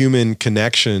human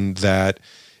connection that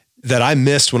I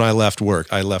missed when I left work.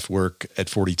 I left work at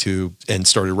 42 and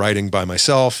started writing by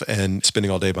myself and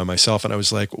spending all day by myself. And I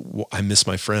was like, I miss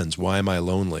my friends. Why am I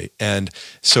lonely? And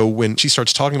so when she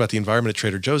starts talking about the environment at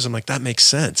Trader Joe's, I'm like, that makes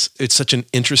sense. It's such an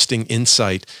interesting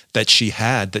insight that she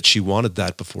had, that she wanted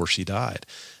that before she died.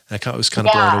 And I was kind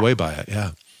of blown away by it.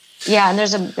 Yeah. Yeah. And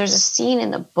there's a scene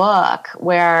in the book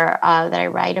where that I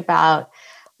write about,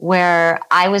 where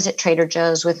I was at Trader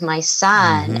Joe's with my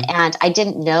son, and I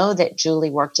didn't know that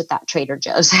Julie worked at that Trader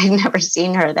Joe's. I'd never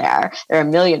seen her there. There are a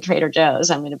million Trader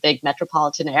Joe's. I'm in a big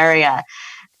metropolitan area.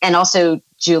 And also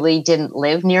Julie didn't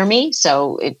live near me,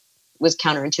 so it was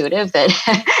counterintuitive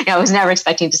that I was never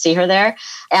expecting to see her there.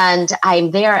 And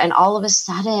I'm there, and all of a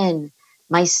sudden,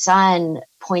 my son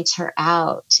points her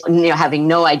out, having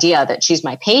no idea that she's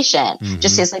my patient,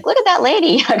 just says like, look at that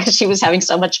lady, because she was having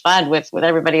so much fun with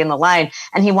everybody in the line.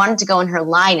 And he wanted to go in her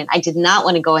line. And I did not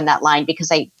want to go in that line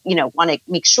because I, want to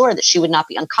make sure that she would not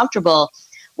be uncomfortable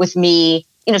with me,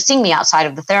 seeing me outside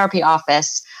of the therapy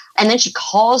office. And then she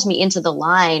calls me into the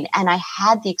line, and I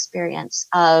had the experience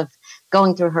of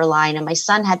going through her line, and my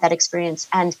son had that experience.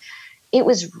 And it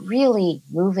was really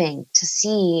moving to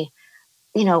see,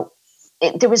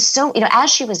 there was so,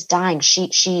 as she was dying,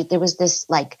 there was this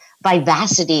like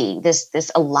vivacity,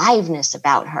 this aliveness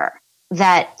about her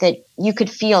that you could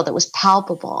feel, that was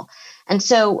palpable. And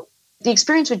so the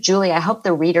experience with Julie, I hope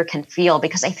the reader can feel,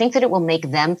 because I think that it will make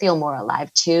them feel more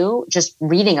alive too, just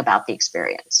reading about the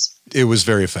experience. It was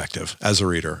very effective as a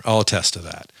reader. I'll attest to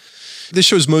that. This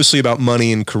show is mostly about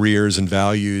money and careers and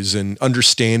values and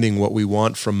understanding what we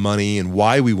want from money and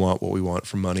why we want what we want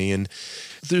from money. And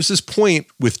there's this point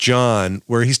with John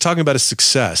where he's talking about his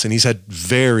success, and he's had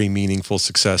very meaningful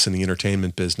success in the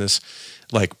entertainment business,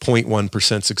 like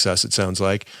 0.1% success, it sounds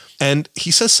like. And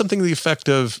he says something to the effect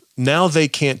of, now they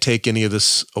can't take any of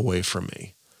this away from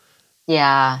me.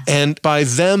 Yeah. And by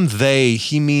them,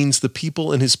 he means the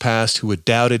people in his past who had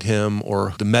doubted him,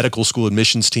 or the medical school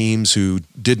admissions teams who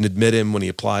didn't admit him when he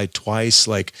applied twice.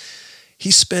 Like, he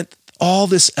spent all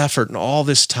this effort and all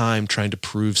this time trying to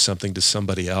prove something to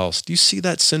somebody else. Do you see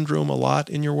that syndrome a lot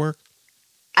in your work?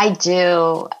 I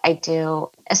do.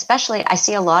 Especially, I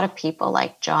see a lot of people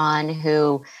like John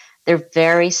who they're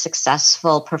very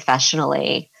successful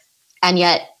professionally, and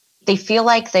yet they feel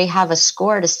like they have a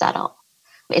score to settle.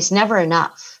 It's never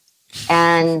enough.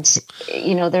 And,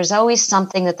 there's always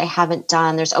something that they haven't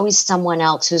done. There's always someone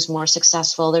else who's more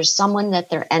successful. There's someone that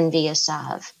they're envious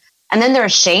of. And then they're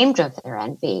ashamed of their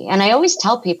envy. And I always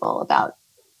tell people about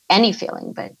any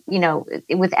feeling, but,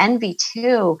 with envy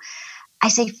too, I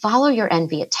say, follow your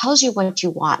envy. It tells you what you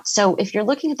want. So if you're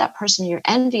looking at that person and you're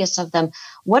envious of them,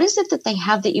 what is it that they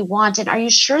have that you want? And are you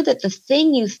sure that the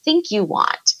thing you think you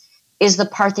want is the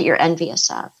part that you're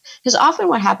envious of? Because often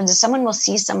what happens is someone will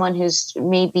see someone who's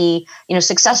maybe,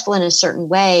 successful in a certain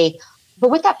way, but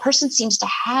what that person seems to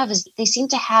have is they seem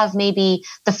to have maybe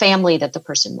the family that the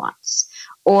person wants,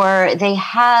 or they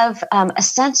have a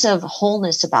sense of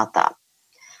wholeness about them.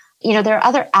 there are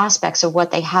other aspects of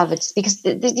what they have. It's because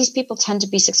these people tend to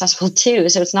be successful too.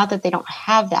 So it's not that they don't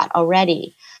have that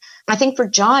already. I think for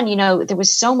John, there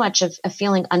was so much of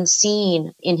feeling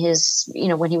unseen in his,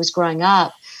 when he was growing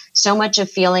up, so much of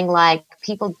feeling like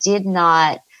people did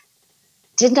not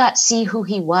see who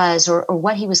he was or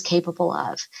what he was capable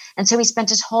of. And so he spent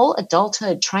his whole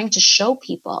adulthood trying to show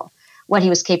people what he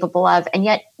was capable of. And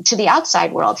yet to the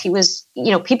outside world, he was,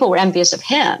 people were envious of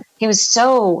him. He was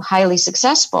so highly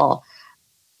successful,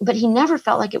 but he never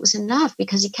felt like it was enough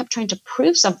because he kept trying to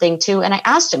prove something to, and I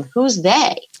asked him, who's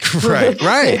they?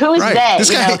 Right. Who's they?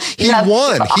 This guy, he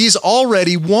won. He's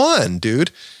already won,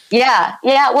 dude. Yeah.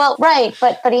 Well, right.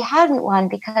 But he hadn't won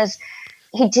because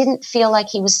he didn't feel like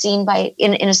he was seen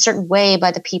in a certain way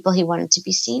by the people he wanted to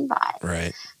be seen by.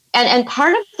 Right. And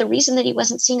part of the reason that he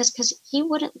wasn't seen is because he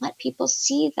wouldn't let people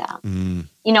see them,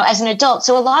 as an adult.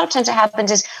 So a lot of times what happens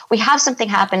is we have something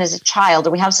happen as a child,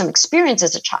 or we have some experience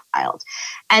as a child,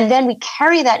 and then we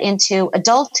carry that into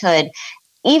adulthood,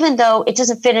 even though it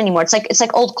doesn't fit anymore. It's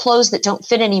like old clothes that don't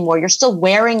fit anymore. You're still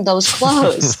wearing those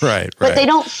clothes, right. But they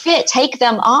don't fit. Take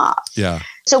them off. Yeah.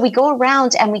 So we go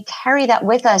around and we carry that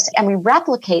with us, and we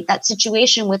replicate that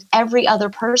situation with every other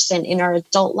person in our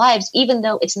adult lives, even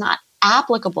though it's not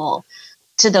applicable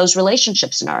to those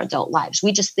relationships in our adult lives.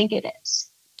 We just think it is.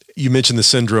 You mentioned the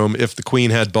syndrome, if the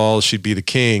queen had balls, she'd be the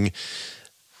king,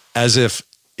 as if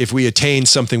we attain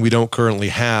something we don't currently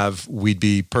have, we'd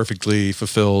be perfectly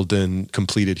fulfilled and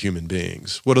completed human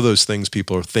beings. What are those things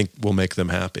people think will make them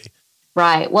happy?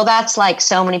 Right. Well, that's like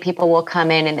so many people will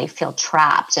come in and they feel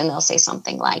trapped, and they'll say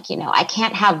something like, I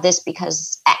can't have this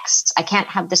because X. I can't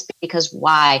have this because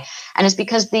Y. And it's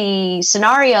because the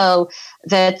scenario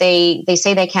that they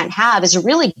say they can't have is a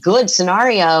really good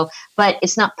scenario, but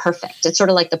it's not perfect. It's sort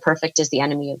of like the perfect is the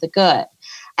enemy of the good.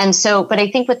 And so, but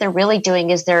I think what they're really doing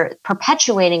is they're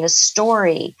perpetuating a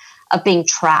story of being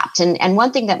trapped. And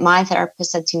one thing that my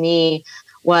therapist said to me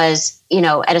was,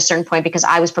 at a certain point, because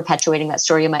I was perpetuating that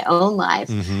story in my own life,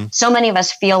 so many of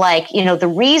us feel like, the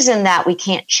reason that we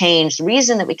can't change, the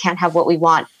reason that we can't have what we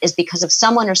want is because of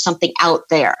someone or something out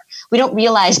there. We don't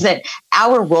realize that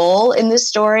our role in this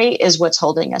story is what's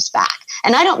holding us back.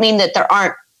 And I don't mean that there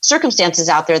aren't circumstances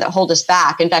out there that hold us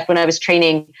back. In fact, when I was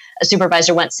training, a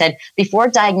supervisor once said, before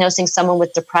diagnosing someone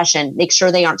with depression, make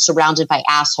sure they aren't surrounded by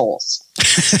assholes.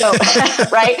 So,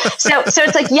 right? So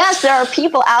it's like, yes, there are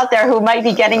people out there who might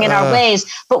be getting in our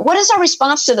ways, but what is our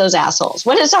response to those assholes?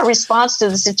 What is our response to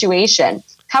the situation?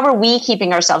 How are we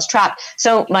keeping ourselves trapped?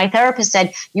 So my therapist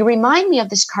said, you remind me of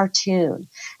this cartoon,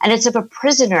 and it's of a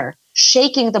prisoner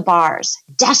shaking the bars,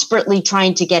 desperately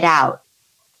trying to get out.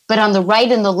 But on the right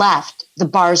and the left, the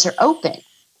bars are open.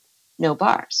 No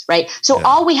bars, right? So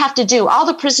all we have to do, all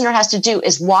the prisoner has to do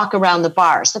is walk around the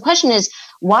bars. The question is,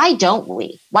 why don't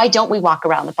we? Why don't we walk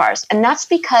around the bars? And that's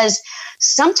because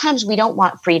sometimes we don't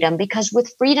want freedom, because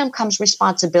with freedom comes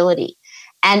responsibility.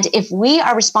 And if we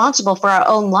are responsible for our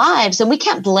own lives, then we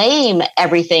can't blame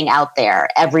everything out there,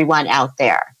 everyone out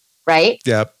there, right?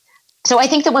 Yep. So I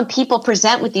think that when people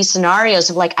present with these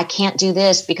scenarios of like, I can't do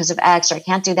this because of X, or I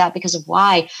can't do that because of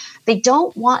Y, they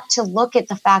don't want to look at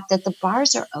the fact that the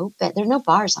bars are open. There are no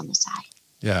bars on the side.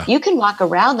 Yeah. You can walk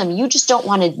around them. You just don't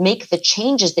want to make the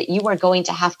changes that you are going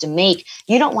to have to make.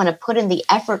 You don't want to put in the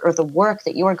effort or the work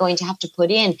that you are going to have to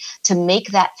put in to make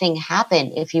that thing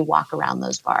happen if you walk around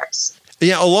those bars.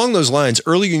 Yeah, along those lines,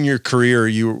 early in your career,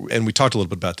 and we talked a little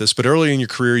bit about this, but early in your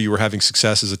career, you were having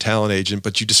success as a talent agent,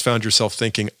 but you just found yourself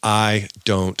thinking, I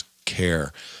don't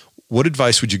care. What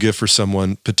advice would you give for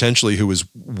someone potentially who is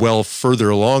well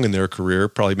further along in their career,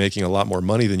 probably making a lot more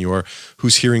money than you are,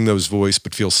 who's hearing those voices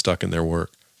but feels stuck in their work?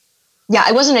 Yeah,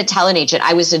 I wasn't a talent agent.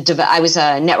 I was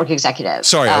a network executive.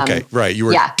 Sorry, okay, right. You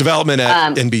were development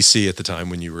at NBC at the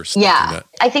time when you were stuck in that.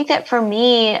 I think that for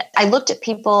me, I looked at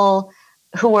people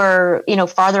who were,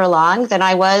 farther along than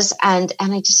I was, and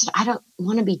I just said, I don't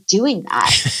want to be doing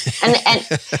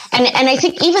that. and I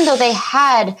think even though they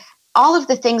had all of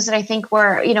the things that I think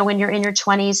were, when you're in your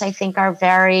 20s, I think are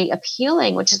very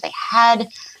appealing, which is they had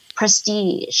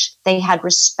prestige, they had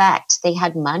respect, they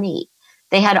had money,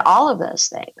 they had all of those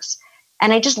things.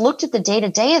 And I just looked at the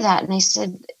day-to-day of that and I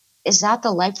said, is that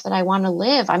the life that I want to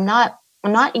live? I'm not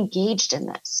engaged in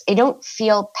this. I don't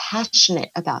feel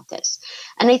passionate about this.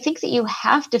 And I think that you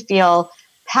have to feel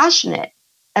passionate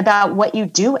about what you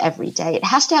do every day. It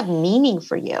has to have meaning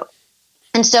for you.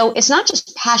 And so it's not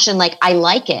just passion like I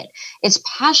like it. It's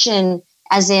passion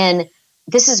as in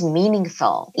this is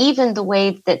meaningful. Even the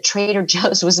way that Trader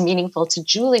Joe's was meaningful to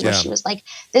Julie, where she was like,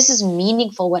 this is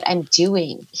meaningful what I'm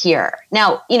doing here.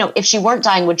 Now, if she weren't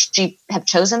dying, would she have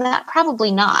chosen that?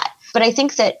 Probably not. But I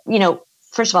think that,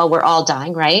 first of all, we're all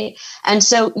dying, right? And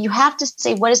so you have to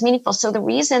say what is meaningful. So the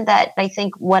reason that I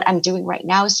think what I'm doing right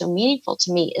now is so meaningful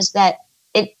to me is that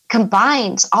it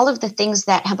combines all of the things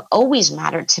that have always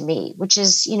mattered to me, which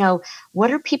is, what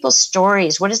are people's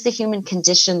stories? What is the human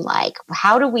condition like?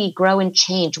 How do we grow and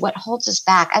change? What holds us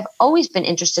back? I've always been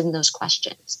interested in those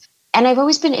questions. And I've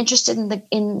always been interested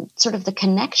in sort of the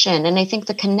connection. And I think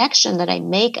the connection that I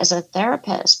make as a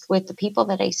therapist with the people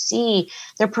that I see,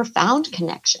 they're profound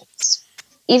connections.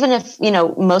 Even if,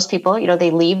 most people,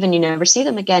 they leave and you never see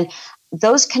them again,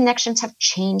 those connections have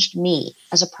changed me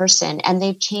as a person and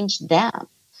they've changed them.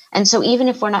 And so even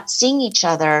if we're not seeing each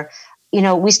other,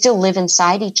 we still live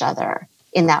inside each other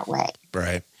in that way.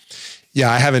 Right. Yeah,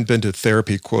 I haven't been to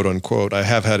therapy, quote unquote. I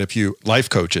have had a few life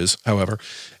coaches, however,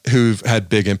 who've had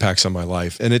big impacts on my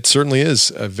life. And it certainly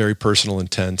is a very personal,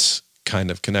 intense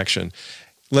kind of connection.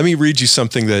 Let me read you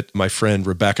something that my friend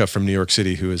Rebecca from New York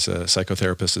City, who is a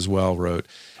psychotherapist as well, wrote.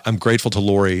 I'm grateful to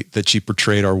Lori that she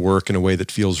portrayed our work in a way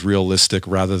that feels realistic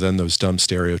rather than those dumb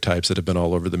stereotypes that have been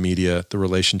all over the media. The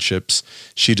relationships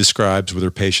she describes with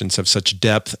her patients have such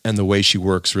depth, and the way she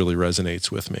works really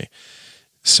resonates with me.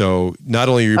 So not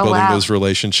only are you building those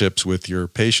relationships with your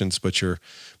patients, but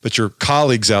your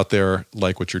colleagues out there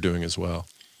like what you're doing as well.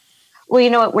 Well,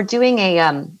 you know what? We're doing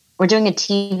a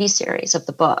TV series of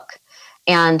the book.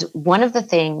 And one of the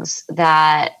things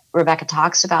that Rebecca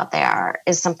talks about there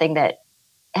is something that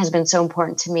has been so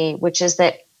important to me, which is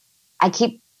that I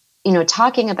keep,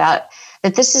 talking about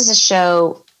that this is a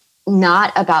show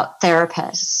not about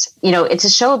therapists. It's a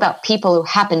show about people who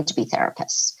happen to be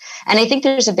therapists. And I think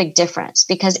there's a big difference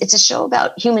because it's a show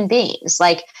about human beings.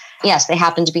 Like, yes, they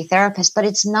happen to be therapists, but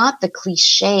it's not the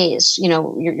cliches,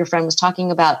 your friend was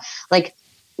talking about, like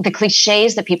the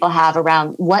cliches that people have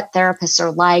around what therapists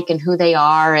are like and who they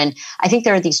are. And I think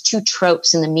there are these two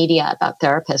tropes in the media about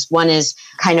therapists. One is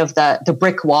kind of the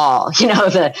brick wall,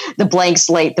 the blank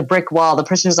slate, the brick wall, the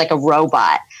person who's like a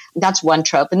robot. That's one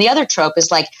trope. And the other trope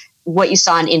is like what you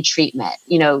saw in Treatment,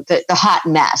 the hot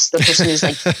mess, the person who's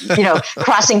like,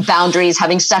 crossing boundaries,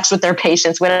 having sex with their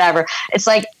patients, whatever. It's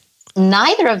like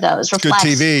neither of those reflects.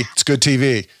 Good TV. It's good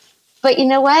TV. But you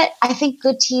know what? I think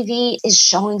good TV is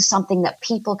showing something that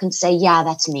people can say, yeah,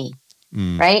 that's me,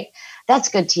 right? That's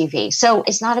good TV. So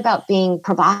it's not about being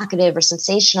provocative or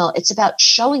sensational. It's about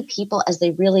showing people as they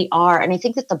really are. And I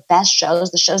think that the best shows,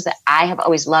 the shows that I have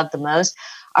always loved the most,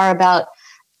 are about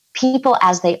people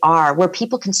as they are, where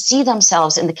people can see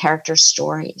themselves in the characters'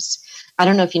 stories. I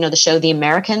don't know if you know the show The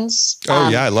Americans. Oh,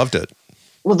 yeah, I loved it.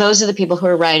 Well, those are the people who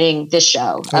are writing this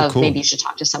show cool. Maybe You Should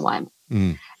Talk to Someone.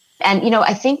 And,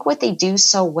 I think what they do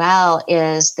so well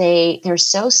is they're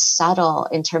so subtle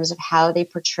in terms of how they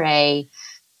portray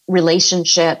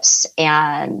relationships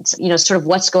and, sort of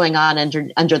what's going on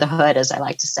under the hood, as I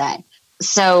like to say.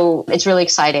 So it's really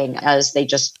exciting, as they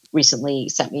just recently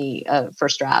sent me a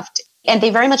first draft. And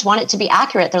they very much want it to be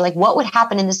accurate. They're like, what would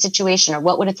happen in this situation? Or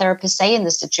what would a therapist say in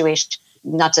this situation?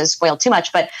 Not to spoil too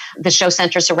much, but the show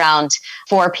centers around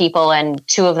 4 people and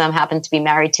 2 of them happen to be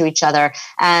married to each other.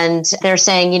 And they're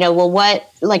saying,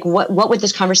 what would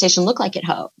this conversation look like at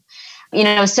home?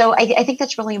 So I think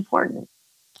that's really important.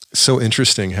 So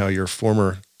interesting how your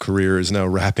former career is now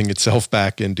wrapping itself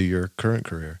back into your current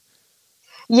career.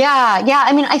 Yeah.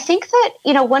 I mean, I think that,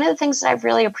 one of the things that I've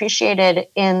really appreciated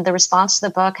in the response to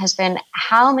the book has been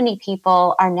how many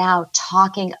people are now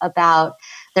talking about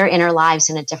their inner lives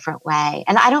in a different way.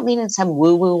 And I don't mean in some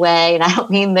woo-woo way. And I don't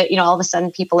mean that, all of a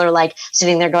sudden people are like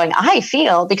sitting there going, I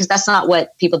feel, because that's not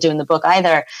what people do in the book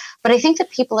either. But I think that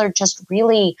people are just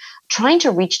really trying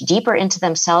to reach deeper into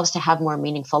themselves to have more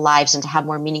meaningful lives and to have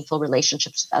more meaningful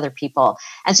relationships with other people.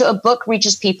 And so a book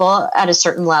reaches people at a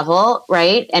certain level,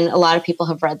 right? And a lot of people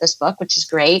have read this book, which is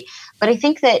great. But I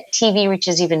think that TV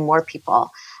reaches even more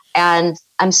people. And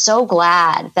I'm so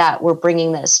glad that we're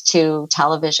bringing this to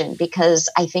television because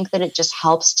I think that it just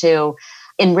helps to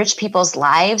enrich people's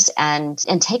lives and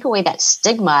take away that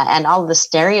stigma and all of the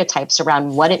stereotypes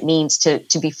around what it means to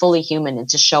be fully human and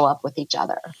to show up with each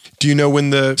other. Do you know when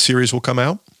the series will come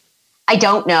out? I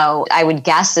don't know. I would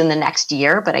guess in the next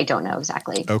year, but I don't know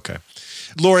exactly. Okay.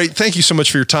 Lori, thank you so much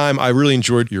for your time. I really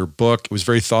enjoyed your book. It was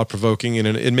very thought-provoking, and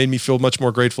it made me feel much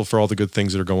more grateful for all the good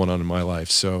things that are going on in my life.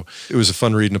 So it was a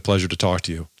fun read and a pleasure to talk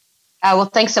to you. Well,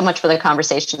 thanks so much for the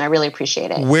conversation. I really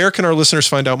appreciate it. Where can our listeners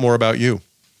find out more about you?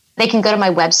 They can go to my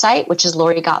website, which is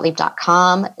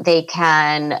lorigottlieb.com. They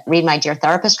can read my Dear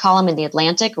Therapist column in The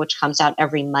Atlantic, which comes out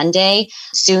every Monday.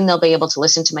 Soon they'll be able to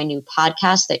listen to my new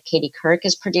podcast that Katie Couric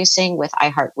is producing with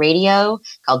iHeartRadio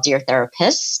called Dear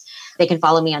Therapists. They can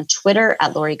follow me on Twitter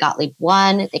at Lori Gottlieb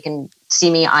 1. They can see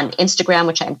me on Instagram,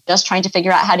 which I'm just trying to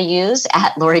figure out how to use,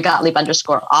 at Lori Gottlieb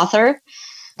 _author.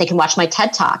 They can watch my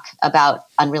TED Talk about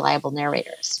unreliable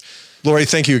narrators. Lori,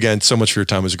 thank you again so much for your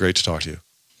time. It was great to talk to you.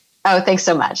 Oh, thanks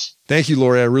so much. Thank you,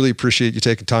 Lori. I really appreciate you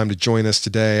taking time to join us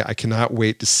today. I cannot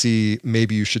wait to see,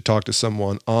 maybe you should talk to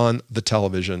someone on the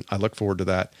television. I look forward to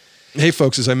that. Hey,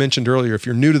 folks, as I mentioned earlier, if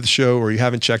you're new to the show or you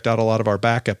haven't checked out a lot of our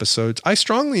back episodes, I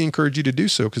strongly encourage you to do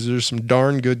so because there's some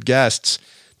darn good guests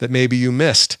that maybe you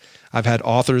missed. I've had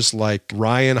authors like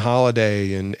Ryan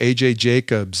Holiday and AJ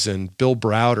Jacobs and Bill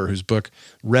Browder, whose book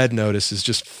Red Notice is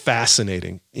just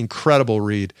fascinating, incredible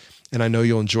read. And I know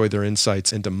you'll enjoy their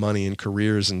insights into money and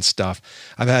careers and stuff.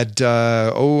 I've had,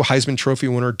 Heisman Trophy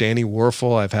winner Danny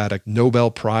Werfel. I've had a Nobel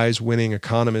Prize winning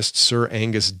economist, Sir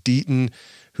Angus Deaton,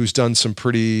 who's done some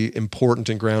pretty important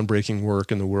and groundbreaking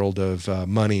work in the world of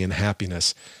money and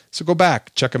happiness. So go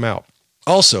back, check them out.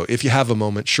 Also, if you have a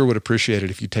moment, sure would appreciate it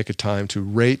if you take a time to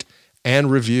rate and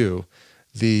review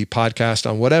the podcast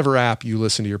on whatever app you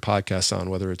listen to your podcasts on,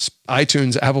 whether it's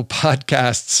iTunes, Apple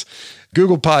Podcasts,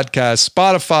 Google Podcasts,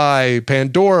 Spotify,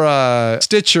 Pandora,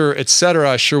 Stitcher,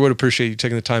 etc. I sure would appreciate you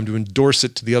taking the time to endorse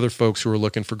it to the other folks who are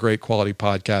looking for great quality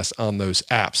podcasts on those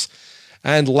apps.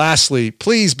 And lastly,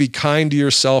 please be kind to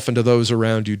yourself and to those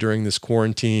around you during this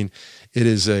quarantine. It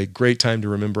is a great time to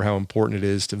remember how important it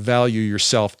is to value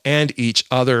yourself and each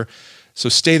other. So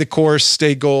stay the course,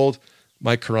 stay gold.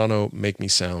 Mike Carano, make me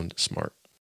sound smart.